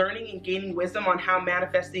 but you're learning and gaining wisdom on how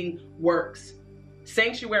manifesting works.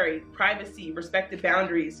 Sanctuary, privacy, respected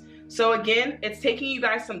boundaries. So again, it's taking you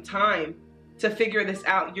guys some time to figure this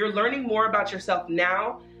out. You're learning more about yourself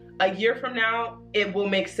now. A year from now, it will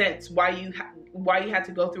make sense why you had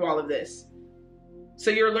to go through all of this.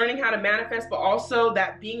 So you're learning how to manifest, but also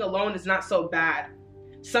that being alone is not so bad.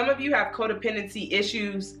 Some of you have codependency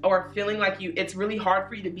issues or feeling like it's really hard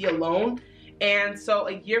for you to be alone. And so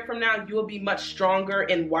a year from now, you will be much stronger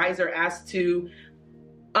and wiser as to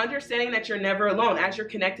understanding that you're never alone. As you're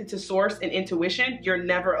connected to source and intuition, you're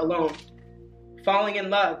never alone. Falling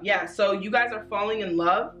in love. Yeah, so you guys are falling in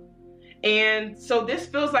love. And so this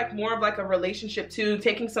feels like more of like a relationship too,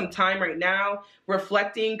 taking some time right now,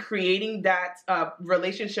 reflecting, creating that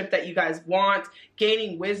relationship that you guys want,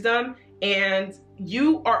 gaining wisdom. And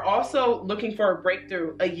you are also looking for a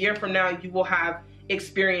breakthrough. A year from now, you will have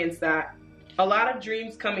experienced that. A lot of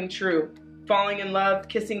dreams coming true. Falling in love,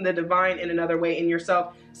 kissing the divine in another way in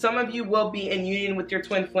yourself. Some of you will be in union with your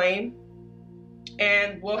twin flame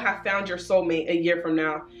and will have found your soulmate a year from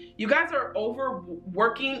now. You guys are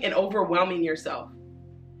overworking and overwhelming yourself.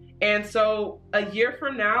 And so a year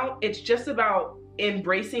from now, it's just about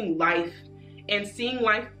embracing life and seeing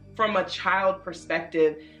life from a child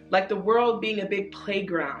perspective, like the world being a big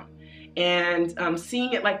playground. And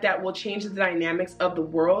seeing it like that will change the dynamics of the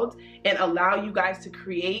world and allow you guys to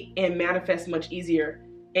create and manifest much easier.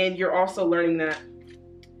 And you're also learning that.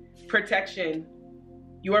 Protection.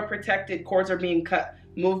 You are protected. Cords are being cut.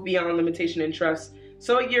 Move beyond limitation and trust.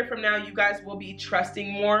 So a year from now, you guys will be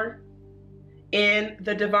trusting more in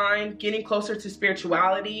the divine, getting closer to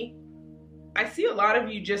spirituality. I see a lot of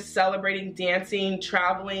you just celebrating, dancing,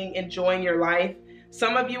 traveling, enjoying your life.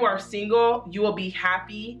 Some of you are single. You will be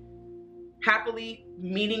happily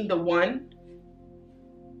meeting the one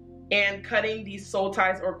and cutting these soul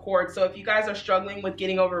ties or cords. So if you guys are struggling with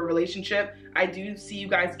getting over a relationship, I do see you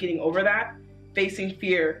guys getting over that. Facing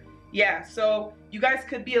fear. Yeah, so you guys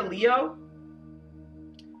could be a Leo.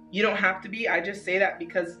 You don't have to be. I just say that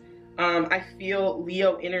because I feel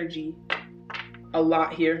Leo energy a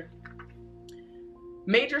lot here.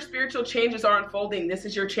 Major spiritual changes are unfolding. This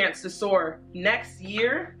is your chance to soar. Next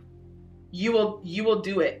year, you will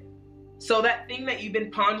do it. So that thing that you've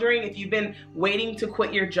been pondering, if you've been waiting to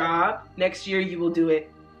quit your job, next year you will do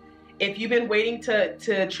it. If you've been waiting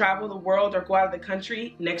to travel the world or go out of the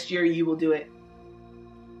country, next year you will do it.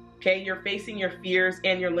 Okay, you're facing your fears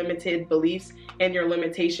and your limited beliefs and your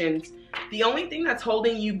limitations. The only thing that's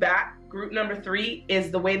holding you back, group number 3,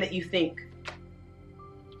 is the way that you think.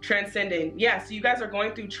 Transcending. Yeah, so you guys are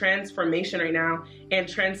going through transformation right now and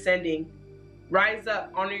transcending. Rise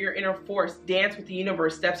up, honor your inner force, dance with the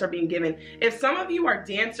universe, steps are being given. If some of you are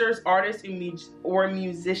dancers, artists, or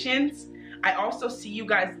musicians, I also see you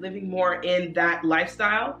guys living more in that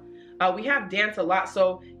lifestyle. We have dance a lot,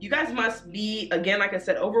 so you guys must be, again, like I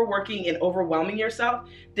said, overworking and overwhelming yourself.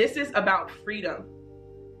 This is about freedom,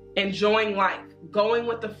 enjoying life, going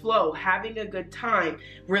with the flow, having a good time,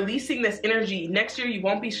 releasing this energy. Next year, you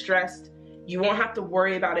won't be stressed. You won't have to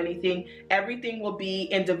worry about anything. Everything will be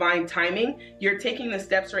in divine timing. You're taking the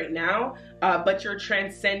steps right now, but you're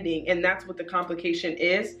transcending, and that's what the complication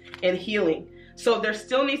is, and healing. So there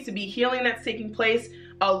still needs to be healing that's taking place.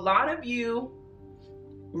 A lot of you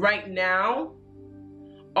right now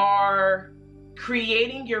are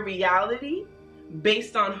creating your reality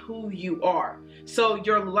based on who you are. So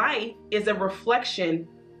your life is a reflection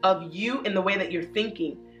of you and the way that you're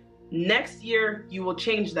thinking. Next year, you will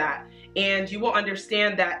change that, and you will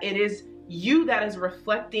understand that it is you that is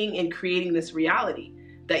reflecting and creating this reality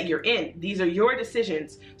that you're in. These are your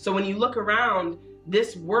decisions. So when you look around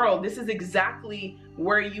this world, this is exactly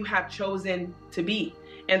where you have chosen to be.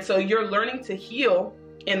 And so you're learning to heal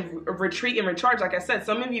and retreat and recharge. Like I said,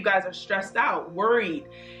 some of you guys are stressed out, worried,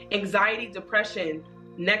 anxiety, depression.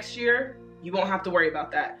 Next year, you won't have to worry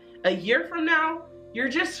about that. A year from now, you're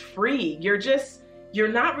just free. You're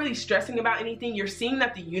not really stressing about anything. You're seeing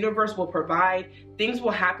that the universe will provide. Things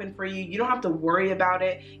will happen for you. You don't have to worry about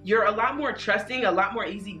it. You're a lot more trusting, a lot more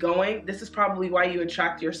easygoing. This is probably why you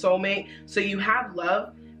attract your soulmate. So you have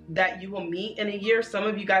love that you will meet in a year. Some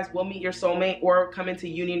of you guys will meet your soulmate or come into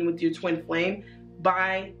union with your twin flame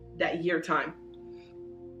by that year time.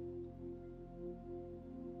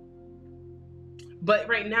 But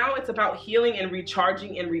right now it's about healing and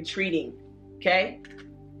recharging and retreating, okay?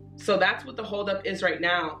 So that's what the holdup is right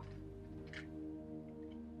now.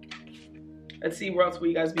 Let's see where else will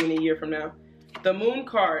you guys be in a year from now. The Moon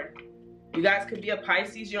card. You guys could be a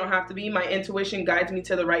Pisces. You don't have to be. My intuition guides me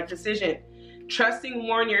to the right decision. Trusting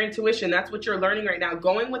more in your intuition. That's what you're learning right now.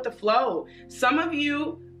 Going with the flow. Some of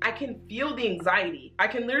you, I can feel the anxiety. I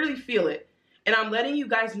can literally feel it. And I'm letting you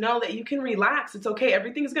guys know that you can relax. It's okay.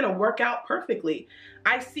 Everything's going to work out perfectly.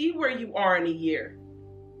 I see where you are in a year.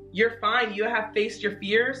 You're fine. You have faced your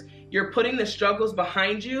fears. You're putting the struggles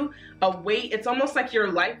behind you. A weight. It's almost like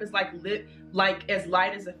your life is like as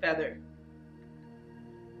light as a feather.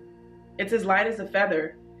 It's as light as a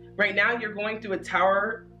feather. Right now you're going through a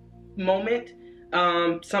tower moment.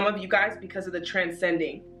 Some of you guys, because of the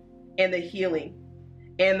transcending and the healing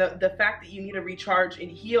and the fact that you need to recharge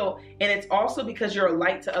and heal. And it's also because you're a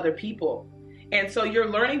light to other people. And so you're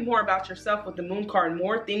learning more about yourself with the Moon card.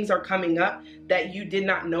 More things are coming up that you did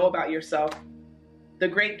not know about yourself. The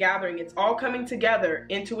Great Gathering, it's all coming together.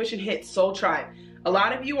 Intuition hits, Soul Tribe. A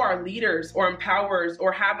lot of you are leaders or empowerers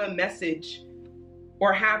or have a message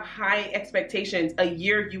or have high expectations. A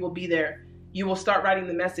year you will be there. You will start writing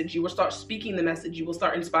the message. You will start speaking the message. You will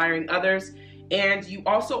start inspiring others. And you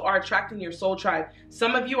also are attracting your soul tribe.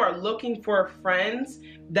 Some of you are looking for friends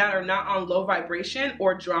that are not on low vibration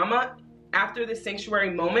or drama. After this sanctuary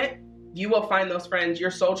moment, you will find those friends.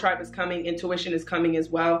 Your soul tribe is coming. Intuition is coming as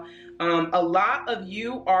well. A lot of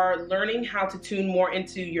you are learning how to tune more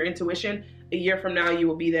into your intuition. A year from now, you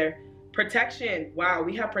will be there. Protection. Wow,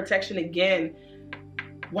 we have protection again.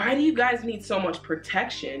 Why do you guys need so much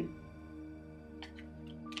protection?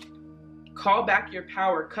 Call back your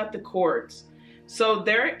power. Cut the cords. So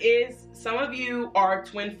there is, some of you are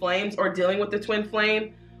twin flames or dealing with the twin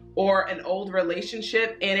flame or an old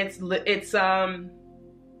relationship, and it's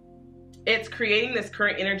creating this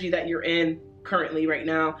current energy that you're in currently right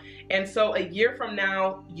now. And so a year from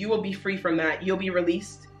now, you will be free from that. You'll be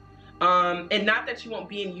released. And not that you won't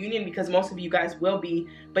be in union, because most of you guys will be,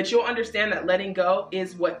 but you'll understand that letting go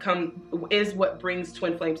is what brings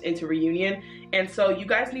twin flames into reunion. And so you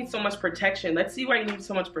guys need so much protection. Let's see why you need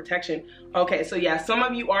so much protection. Okay, so yeah, some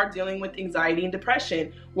of you are dealing with anxiety and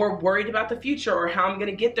depression, or worried about the future, or how I'm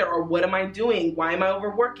gonna get there, or what am I doing? Why am I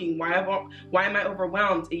overworking? Why am I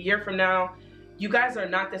overwhelmed? A year from now, you guys are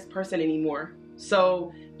not this person anymore.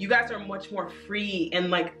 So you guys are much more free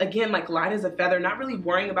and again, light as a feather, not really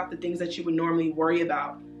worrying about the things that you would normally worry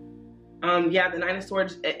about. Yeah, the Nine of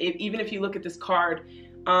Swords, even if you look at this card,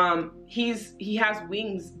 he has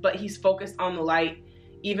wings, but he's focused on the light,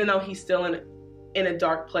 even though he's still in a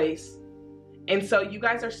dark place. And so you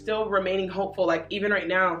guys are still remaining hopeful, like even right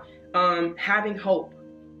now, having hope.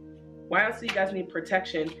 Why else do you guys need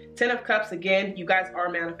protection? Ten of Cups, again, you guys are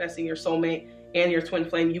manifesting your soulmate and your twin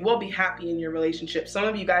flame. You will be happy in your relationship. Some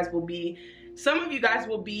of you guys will be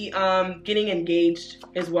getting engaged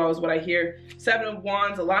as well, as what I hear. Seven of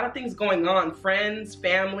Wands, a lot of things going on. Friends,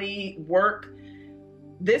 family, work.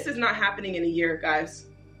 This is not happening in a year, guys.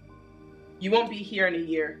 You won't be here in a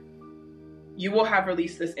year. You will have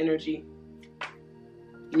released this energy.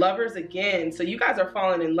 Lovers again. So you guys are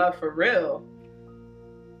falling in love for real.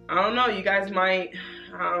 I don't know, you guys might,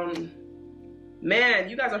 man,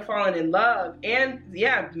 you guys are falling in love. And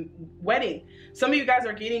yeah, wedding. Some of you guys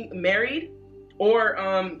are getting married or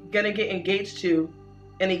gonna get engaged to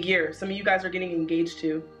in a year. Some of you guys are getting engaged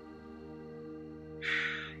to.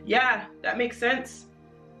 Yeah, that makes sense.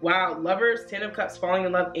 Wow, Lovers, Ten of Cups, falling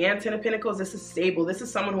in love, and Ten of Pentacles. This is stable. This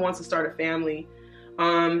is someone who wants to start a family,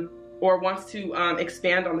 or wants to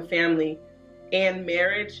expand on the family, and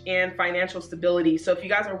marriage and financial stability. So if you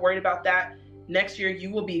guys are worried about that, next year you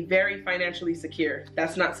will be very financially secure.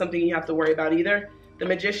 That's not something you have to worry about either. The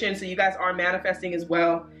Magician, so you guys are manifesting as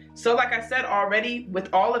well. So like I said already, with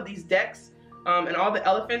all of these decks and all the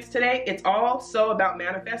elephants today, it's all so about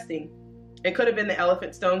manifesting. It could have been the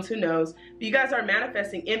elephant stones, who knows? But you guys are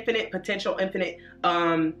manifesting infinite potential, infinite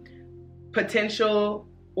potential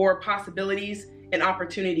or possibilities and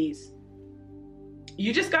opportunities.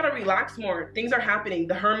 You just gotta relax more. Things are happening.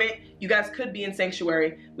 The Hermit, you guys could be in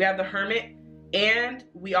Sanctuary. We have the Hermit, and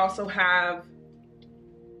we also have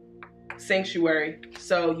Sanctuary.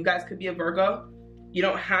 So you guys could be a Virgo. You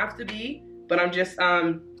don't have to be, but I'm just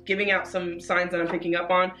giving out some signs that I'm picking up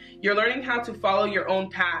on. You're learning how to follow your own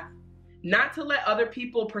path, not to let other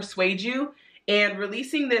people persuade you, and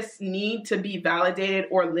releasing this need to be validated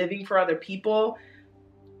or living for other people.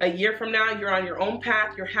 A year from now, you're on your own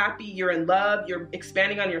path, you're happy, you're in love, you're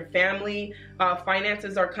expanding on your family,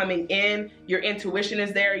 finances are coming in, your intuition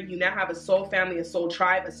is there, you now have a soul family, a soul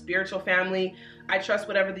tribe, a spiritual family. I trust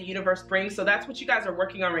whatever the universe brings. So that's what you guys are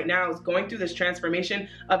working on right now, is going through this transformation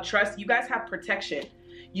of trust. You guys have protection.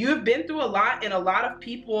 You've been through a lot, and a lot of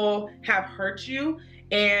people have hurt you.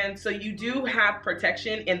 And so you do have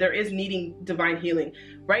protection, and there is needing divine healing.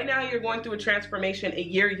 Right now, you're going through a transformation. A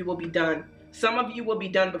year, you will be done. Some of you will be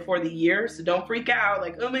done before the year, so don't freak out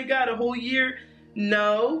like, oh my God, a whole year.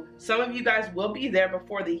 No, some of you guys will be there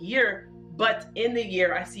before the year, but in the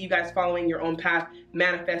year, I see you guys following your own path,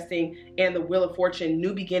 manifesting, and the Wheel of Fortune,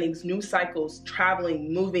 new beginnings, new cycles,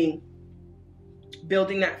 traveling, moving,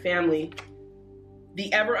 building that family.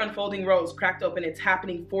 The ever unfolding rose cracked open. It's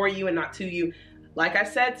happening for you and not to you. Like I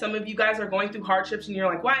said, some of you guys are going through hardships and you're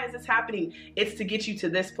like, why is this happening? It's to get you to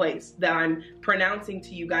this place that I'm pronouncing to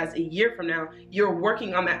you guys a year from now. You're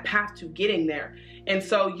working on that path to getting there. And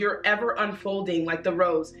so you're ever unfolding like the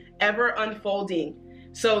rose, ever unfolding.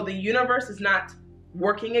 So the universe is not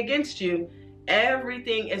working against you.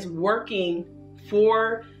 Everything is working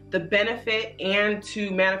for the benefit and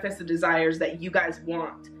to manifest the desires that you guys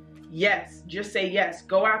want. Yes, just say yes.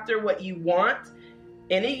 Go after what you want.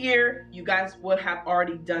 In a year, you guys would have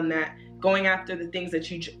already done that, going after the things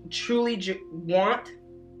that you truly want,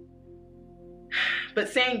 but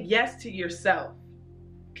saying yes to yourself,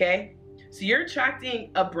 okay? So you're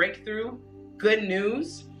attracting a breakthrough, good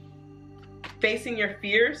news, facing your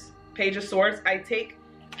fears, Page of Swords. I take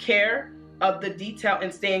care of the detail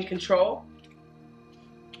and stay in control.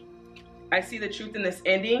 I see the truth in this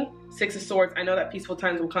ending, Six of Swords. I know that peaceful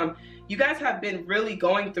times will come. You guys have been really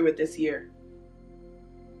going through it this year.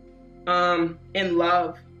 In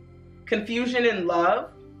love, confusion in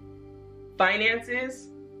love, finances,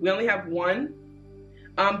 we only have one,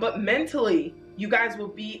 but mentally, you guys will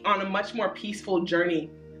be on a much more peaceful journey.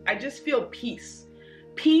 I just feel peace,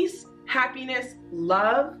 happiness,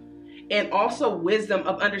 love, and also wisdom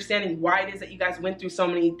of understanding why it is that you guys went through so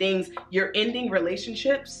many things. You're ending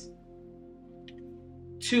relationships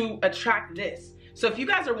to attract this. So if you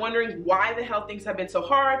guys are wondering why the hell things have been so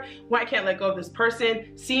hard, why I can't let go of this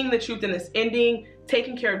person, seeing the truth in this ending,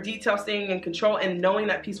 taking care of detail, staying in control, and knowing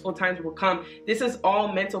that peaceful times will come, this is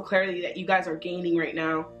all mental clarity that you guys are gaining right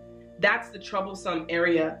now. That's the troublesome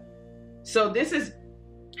area. So this is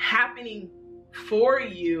happening for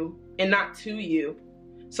you and not to you.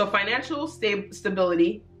 So financial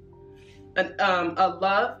stability, a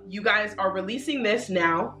love, you guys are releasing this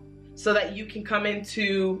now, so that you can come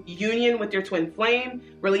into union with your twin flame,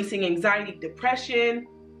 releasing anxiety, depression,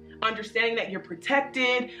 understanding that you're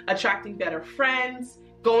protected, attracting better friends,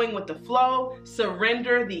 going with the flow,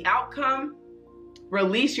 surrender the outcome,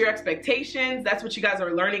 release your expectations. That's what you guys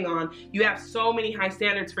are learning on. You have so many high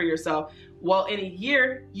standards for yourself. Well, in a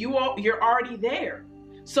year, you're already there.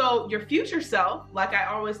 So your future self, like I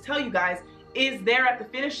always tell you guys, is there at the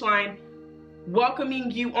finish line, welcoming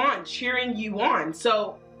you on, cheering you on.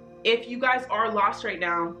 So if you guys are lost right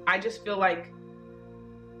now, I just feel like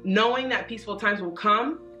knowing that peaceful times will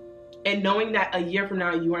come and knowing that a year from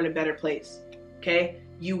now you are in a better place, okay?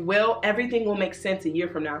 Everything will make sense a year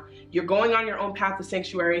from now. You're going on your own path to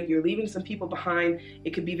sanctuary. You're leaving some people behind.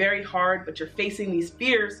 It could be very hard, but you're facing these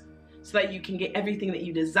fears so that you can get everything that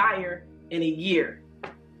you desire in a year.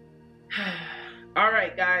 All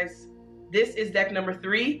right, guys, this is deck number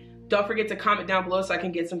 3. Don't forget to comment down below so I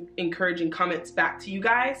can get some encouraging comments back to you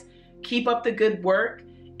guys. Keep up the good work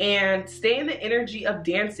and stay in the energy of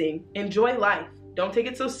dancing. Enjoy life. Don't take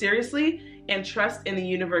it so seriously and trust in the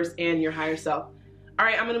universe and your higher self. All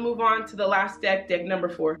right, I'm gonna move on to the last deck, deck number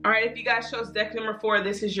 4. All right, if you guys chose deck number 4,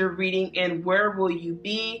 this is your reading, and where will you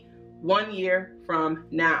be 1 year from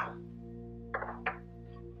now?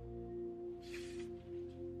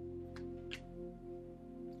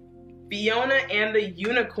 Fiona and the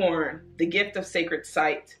Unicorn, the gift of sacred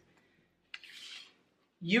sight.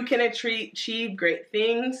 You can achieve great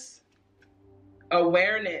things.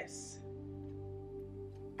 Awareness.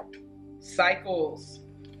 Cycles.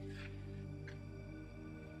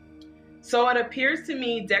 So it appears to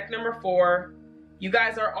me, deck number 4, you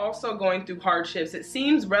guys are also going through hardships. It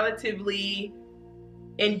seems relatively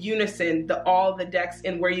in unison, all the decks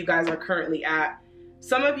and where you guys are currently at.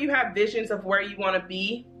 Some of you have visions of where you want to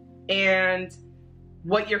be and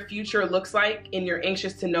what your future looks like, and you're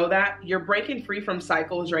anxious to know that. You're breaking free from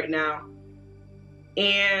cycles right now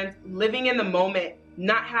and living in the moment,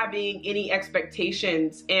 not having any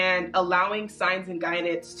expectations and allowing signs and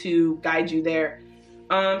guidance to guide you there.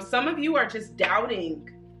 Some of you are just doubting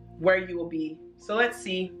where you will be. So let's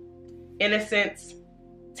see. Innocence.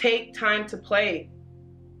 Take time to play.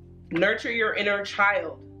 Nurture your inner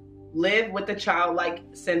child. Live with a childlike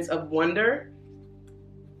sense of wonder.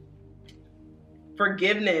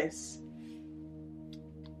 Forgiveness.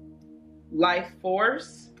 Life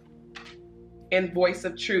force. And voice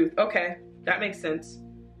of truth. Okay, that makes sense.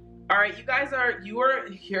 All right, you guys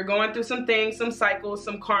you're going through some things, some cycles,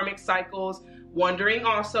 some karmic cycles, wondering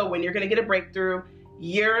also when you're going to get a breakthrough.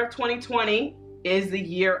 Year of 2020 is the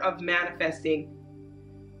year of manifesting.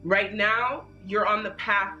 Right now, you're on the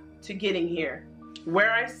path to getting here.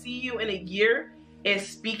 Where I see you in a year is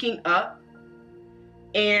speaking up,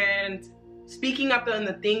 and speaking up on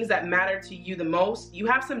the things that matter to you the most. You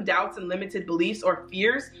have some doubts and limited beliefs or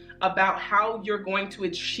fears about how you're going to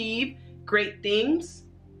achieve great things.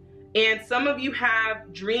 And some of you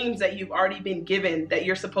have dreams that you've already been given that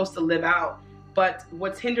you're supposed to live out. But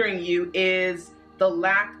what's hindering you is the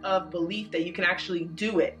lack of belief that you can actually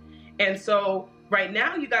do it. And so right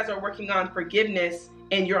now you guys are working on forgiveness,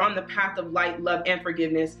 and you're on the path of light, love, and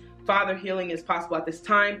forgiveness. Father, healing is possible at this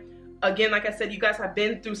time. Again, like I said, you guys have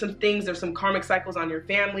been through some things. There's some karmic cycles on your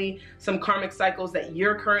family, some karmic cycles that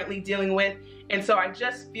you're currently dealing with. And so I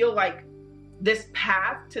just feel like this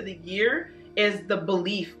path to the year is the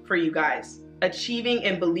belief for you guys, achieving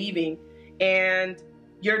and believing. And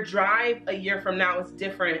your drive a year from now is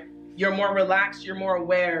different. You're more relaxed, you're more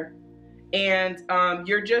aware, and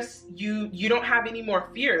you're just, you don't have any more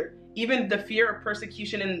fear. Even the fear of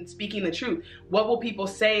persecution and speaking the truth. What will people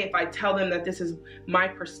say if I tell them that this is my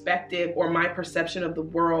perspective or my perception of the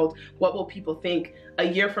world? What will people think? A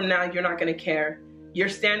year from now, you're not gonna care. You're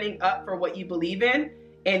standing up for what you believe in,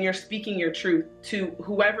 and you're speaking your truth to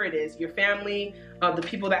whoever it is, your family, the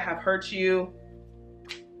people that have hurt you.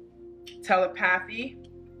 Telepathy,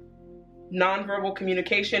 nonverbal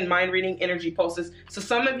communication, mind reading, energy pulses. So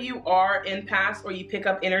some of you are empaths, or you pick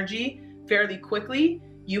up energy fairly quickly.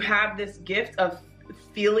 You have this gift of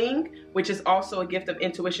feeling, which is also a gift of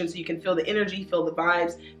intuition, so you can feel the energy, feel the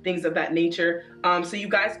vibes, things of that nature. So you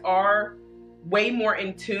guys are way more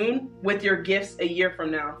in tune with your gifts a year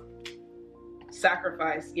from now.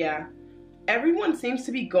 Sacrifice, yeah. Everyone seems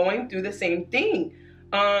to be going through the same thing.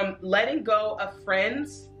 Letting go of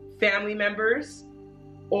friends, family members,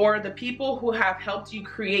 or the people who have helped you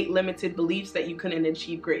create limited beliefs that you couldn't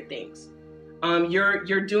achieve great things.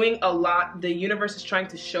 You're doing a lot. The universe is trying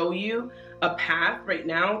to show you a path right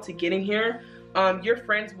now to getting here. Your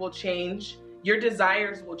friends will change. Your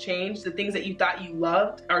desires will change. The things that you thought you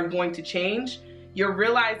loved are going to change. You're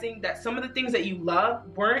realizing that some of the things that you love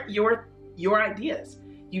weren't your ideas.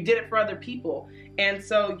 You did it for other people. And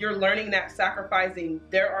so you're learning that sacrificing,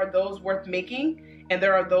 there are those worth making, and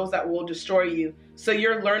there are those that will destroy you. So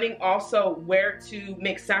you're learning also where to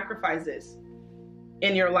make sacrifices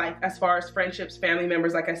in your life, as far as friendships, family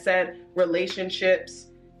members, like I said, relationships,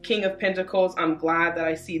 King of Pentacles. I'm glad that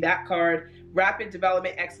I see that card. Rapid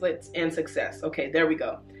development, excellence, and success. Okay, there we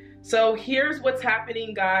go. So here's what's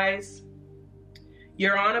happening, guys.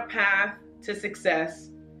 You're on a path to success.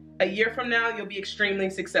 A year from now, you'll be extremely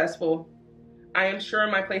successful. I am sure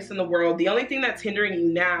of my place in the world. The only thing that's hindering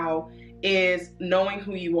you now is knowing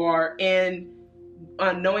who you are and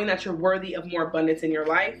knowing that you're worthy of more abundance in your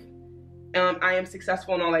life. I am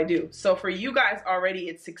successful in all I do. So for you guys already,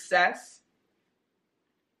 it's success.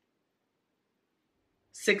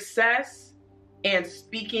 Success and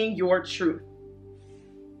speaking your truth.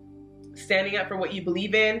 Standing up for what you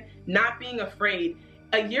believe in, not being afraid.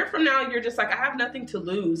 A year from now, you're just like, I have nothing to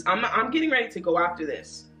lose. I'm getting ready to go after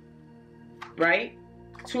this, right?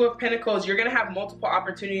 Two of Pentacles, you're gonna have multiple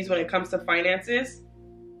opportunities when it comes to finances.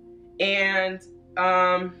 And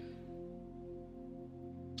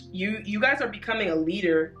You guys are becoming a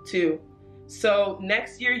leader too. So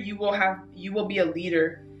next year you will be a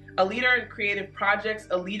leader in creative projects,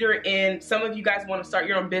 a leader in, some of you guys want to start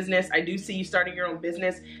your own business. I do see you starting your own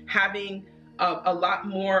business, having a lot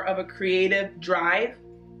more of a creative drive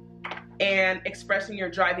and expressing your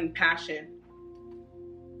driving passion.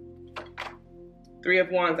 Three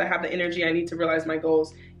of Wands, I have the energy I need to realize my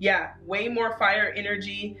goals. Yeah, way more fire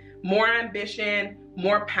energy, more ambition,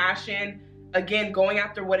 more passion. Again, going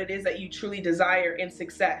after what it is that you truly desire and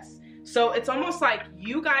success. So it's almost like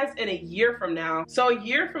you guys in a year from now,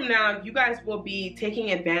 you guys will be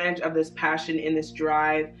taking advantage of this passion and this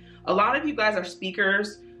drive. A lot of you guys are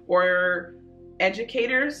speakers or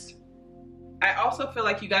educators. I also feel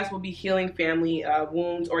like you guys will be healing family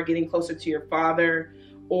wounds or getting closer to your father,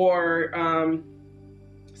 or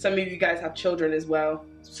some of you guys have children as well.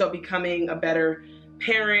 So becoming a better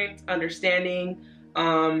parent, understanding,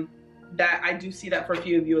 that I do see that for a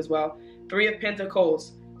few of you as well. Three of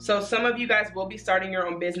Pentacles. So some of you guys will be starting your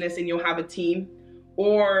own business and you'll have a team,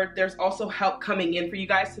 or there's also help coming in for you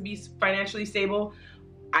guys to be financially stable.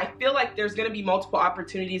 I feel like there's going to be multiple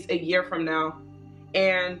opportunities a year from now,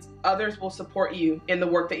 and others will support you in the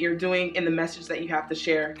work that you're doing and the message that you have to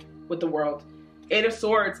share with the world. Eight of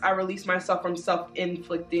Swords, I release myself from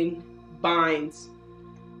self-inflicting binds.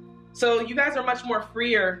 So you guys are much more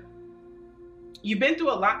freer. You've been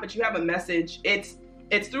through a lot, but you have a message. It's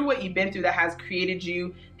through what you've been through that has created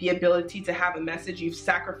you the ability to have a message. You've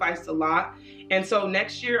sacrificed a lot. And so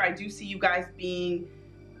next year, I do see you guys being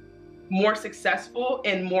more successful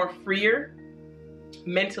and more freer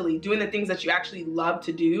mentally, doing the things that you actually love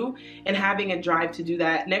to do and having a drive to do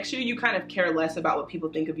that. Next year, you kind of care less about what people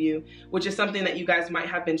think of you, which is something that you guys might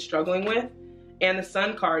have been struggling with. And the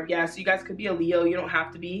Sun card, yeah, so you guys could be a Leo, you don't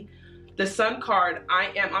have to be. The Sun card,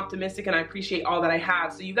 I am optimistic and I appreciate all that I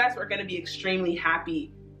have. So you guys are going to be extremely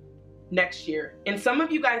happy next year. And some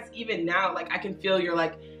of you guys, even now, like I can feel you're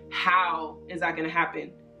like, how is that going to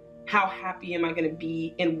happen? How happy am I going to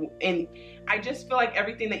be? And I just feel like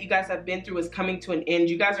everything that you guys have been through is coming to an end.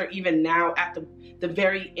 You guys are even now at the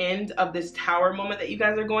very end of this tower moment that you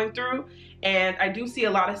guys are going through. And I do see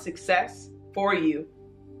a lot of success for you.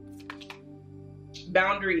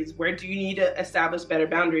 Boundaries, where do you need to establish better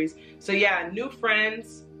boundaries? So yeah, new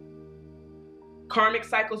friends, karmic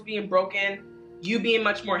cycles being broken, you being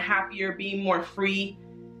much more happier, being more free.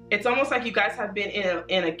 It's almost like you guys have been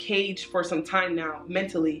in a cage for some time now,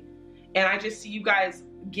 mentally. And I just see you guys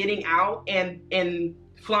getting out and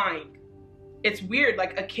flying. It's weird,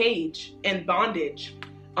 like a cage and bondage.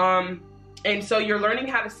 And so you're learning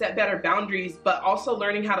how to set better boundaries, but also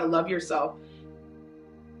learning how to love yourself.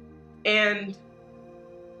 And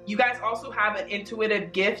you guys also have an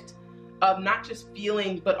intuitive gift of not just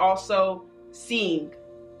feeling, but also seeing.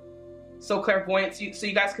 So clairvoyance, so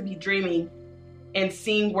you guys could be dreaming and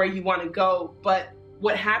seeing where you want to go. But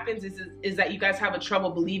what happens is that you guys have a trouble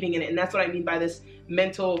believing in it. And that's what I mean by this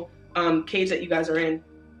mental cage that you guys are in.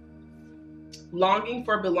 Longing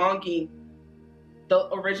for belonging,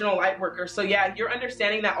 the original light worker. So yeah, you're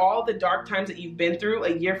understanding that all the dark times that you've been through,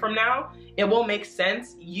 a year from now, it will make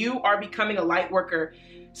sense. You are becoming a light worker.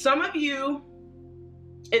 Some of you,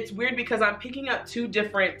 it's weird because I'm picking up two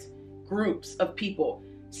different groups of people.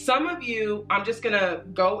 Some of you, I'm just gonna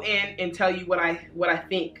go in and tell you what I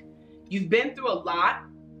think. You've been through a lot,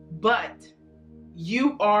 but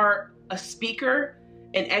you are a speaker,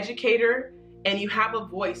 an educator, and you have a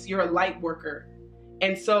voice. You're a light worker.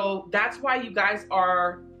 And so that's why you guys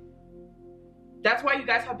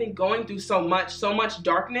have been going through so much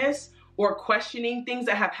darkness or questioning things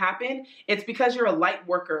that have happened. It's because you're a light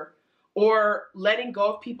worker, or letting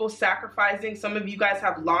go of people, sacrificing. Some of you guys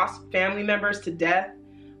have lost family members to death.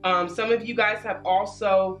 Some of you guys have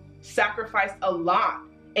also sacrificed a lot,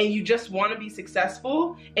 and you just want to be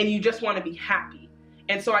successful and you just want to be happy.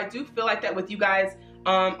 And so I do feel like that with you guys.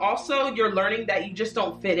 Also, you're learning that you just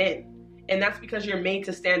don't fit in. And that's because you're made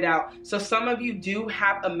to stand out. So some of you do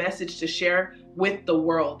have a message to share with the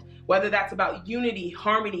world, whether that's about unity,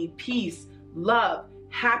 harmony, peace, love,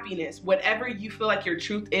 happiness, whatever you feel like your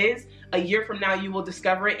truth is. A year from now, you will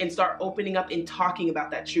discover it and start opening up and talking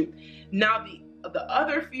about that truth. Now, the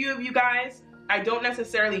other few of you guys, I don't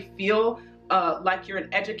necessarily feel like you're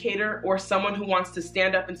an educator or someone who wants to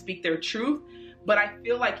stand up and speak their truth, but I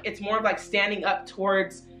feel like it's more of like standing up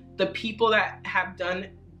towards the people that have done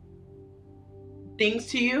things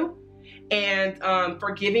to you and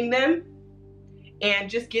forgiving them and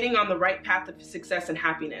just getting on the right path of success and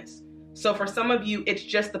happiness. So for some of you, it's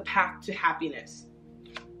just the path to happiness.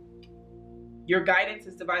 Your guidance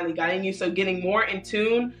is divinely guiding you. So getting more in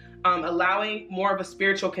tune, allowing more of a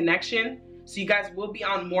spiritual connection. So you guys will be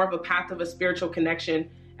on more of a path of a spiritual connection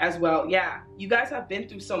as well. Yeah, you guys have been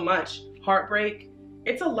through so much. Heartbreak,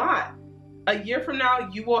 it's a lot. A year from now,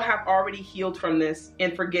 you will have already healed from this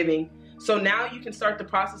and forgiving. So now you can start the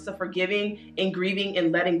process of forgiving and grieving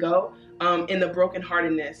and letting go in the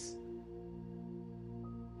brokenheartedness.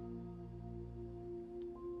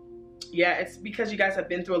 Yeah, it's because you guys have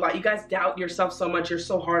been through a lot. You guys doubt yourself so much. You're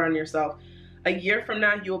so hard on yourself. A year from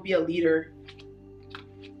now, you'll be a leader.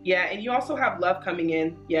 Yeah, and you also have love coming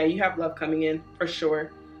in. Yeah, you have love coming in for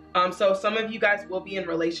sure. So some of you guys will be in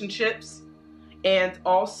relationships, and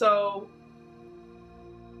also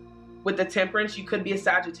with the temperance, you could be a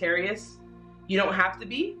Sagittarius. You don't have to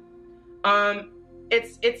be.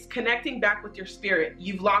 It's connecting back with your spirit.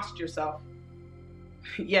 You've lost yourself.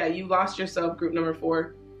 Yeah, you lost yourself, group number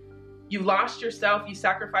 4. You lost yourself. You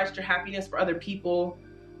sacrificed your happiness for other people.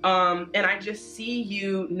 And I just see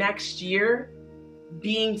you next year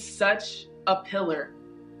being such a pillar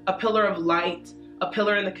of light, a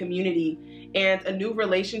pillar in the community, and a new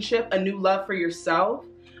relationship, a new love for yourself,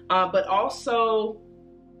 but also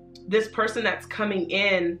this person that's coming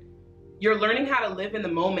in, you're learning how to live in the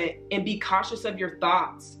moment and be cautious of your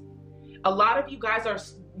thoughts. A lot of you guys are,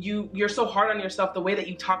 you're so hard on yourself, the way that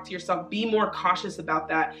you talk to yourself. Be more cautious about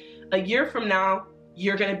that. A year from now,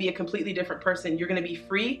 you're going to be a completely different person. You're going to be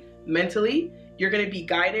free mentally. You're going to be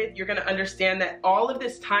guided. You're going to understand that all of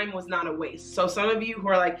this time was not a waste. So some of you who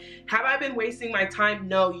are like, have I been wasting my time?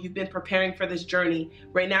 No, you've been preparing for this journey.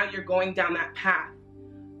 Right now, you're going down that path.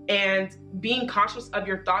 And being cautious of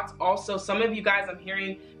your thoughts also. Some of you guys, I'm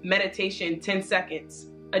hearing meditation, 10 seconds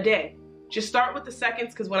a day. Just start with the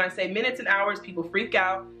seconds, because when I say minutes and hours, people freak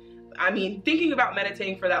out. I mean, thinking about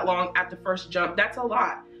meditating for that long at the first jump, that's a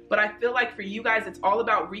lot. But I feel like for you guys, it's all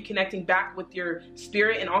about reconnecting back with your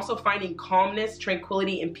spirit and also finding calmness,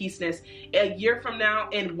 tranquility, and peaceness. A year from now,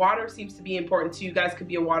 and water seems to be important too. You guys could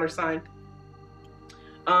be a water sign.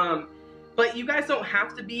 But you guys don't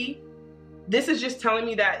have to be. This is just telling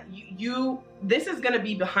me that this is going to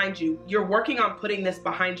be behind you. You're working on putting this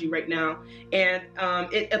behind you right now. And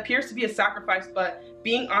it appears to be a sacrifice, but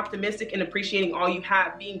being optimistic and appreciating all you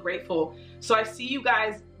have, being grateful. So I see you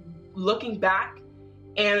guys looking back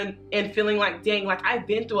and feeling like, dang, like I've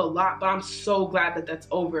been through a lot, but I'm so glad that that's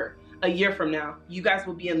over. A year from now, you guys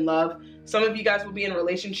will be in love. Some of you guys will be in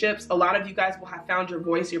relationships. A lot of you guys will have found your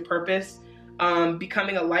voice, your purpose,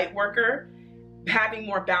 becoming a light worker, having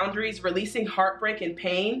more boundaries, releasing heartbreak and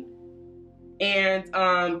pain, and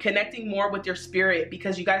connecting more with your spirit,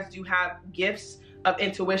 because you guys do have gifts of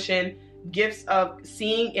intuition, gifts of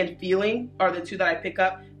seeing and feeling are the two that I pick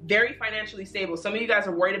up. Very financially stable. Some of you guys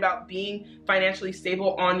are worried about being financially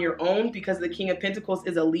stable on your own because the King of Pentacles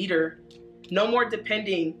is a leader. No more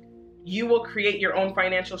depending. You will create your own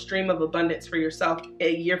financial stream of abundance for yourself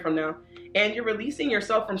a year from now. And you're releasing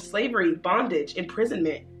yourself from slavery, bondage,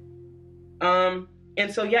 imprisonment. And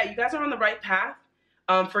so, yeah, you guys are on the right path.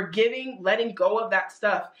 Forgiving, letting go of that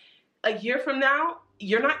stuff. A year from now,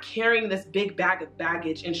 you're not carrying this big bag of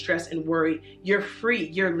baggage and stress and worry. You're free.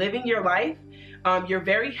 You're living your life. You're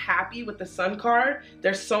very happy with the Sun card.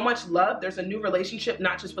 There's so much love. There's a new relationship,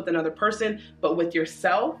 not just with another person, but with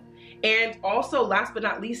yourself. And also, last but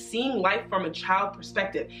not least, seeing life from a child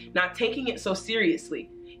perspective, not taking it so seriously.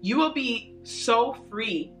 You will be so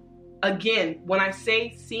free. Again, when I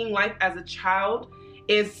say seeing life as a child,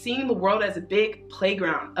 is seeing the world as a big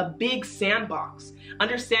playground, a big sandbox,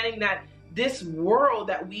 understanding that this world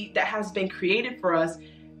that has been created for us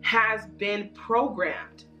has been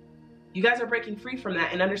programmed. You guys are breaking free from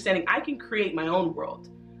that and understanding I can create my own world.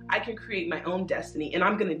 I can create my own destiny, and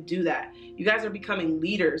I'm gonna do that. You guys are becoming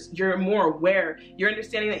leaders. You're more aware. You're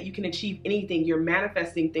understanding that you can achieve anything. You're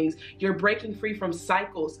manifesting things. You're breaking free from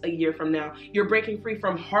cycles a year from now. You're breaking free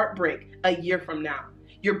from heartbreak a year from now.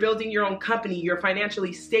 You're building your own company. You're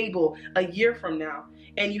financially stable a year from now.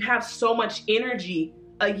 And you have so much energy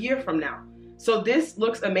a year from now. So this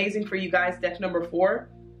looks amazing for you guys, deck number 4.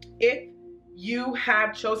 If you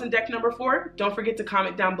have chosen deck number 4, don't forget to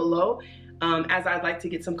comment down below, as I'd like to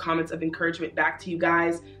get some comments of encouragement back to you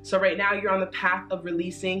guys. So right now you're on the path of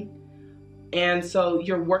releasing, and so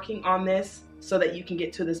you're working on this so that you can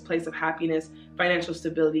get to this place of happiness, financial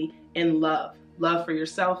stability, and love. Love for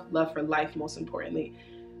yourself, love for life, most importantly.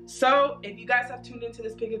 So if you guys have tuned into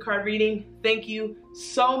this pick a card reading, thank you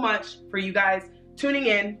so much for you guys tuning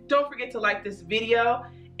in. Don't forget to like this video,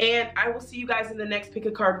 and I will see you guys in the next pick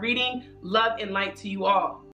a card reading. Love and light to you all.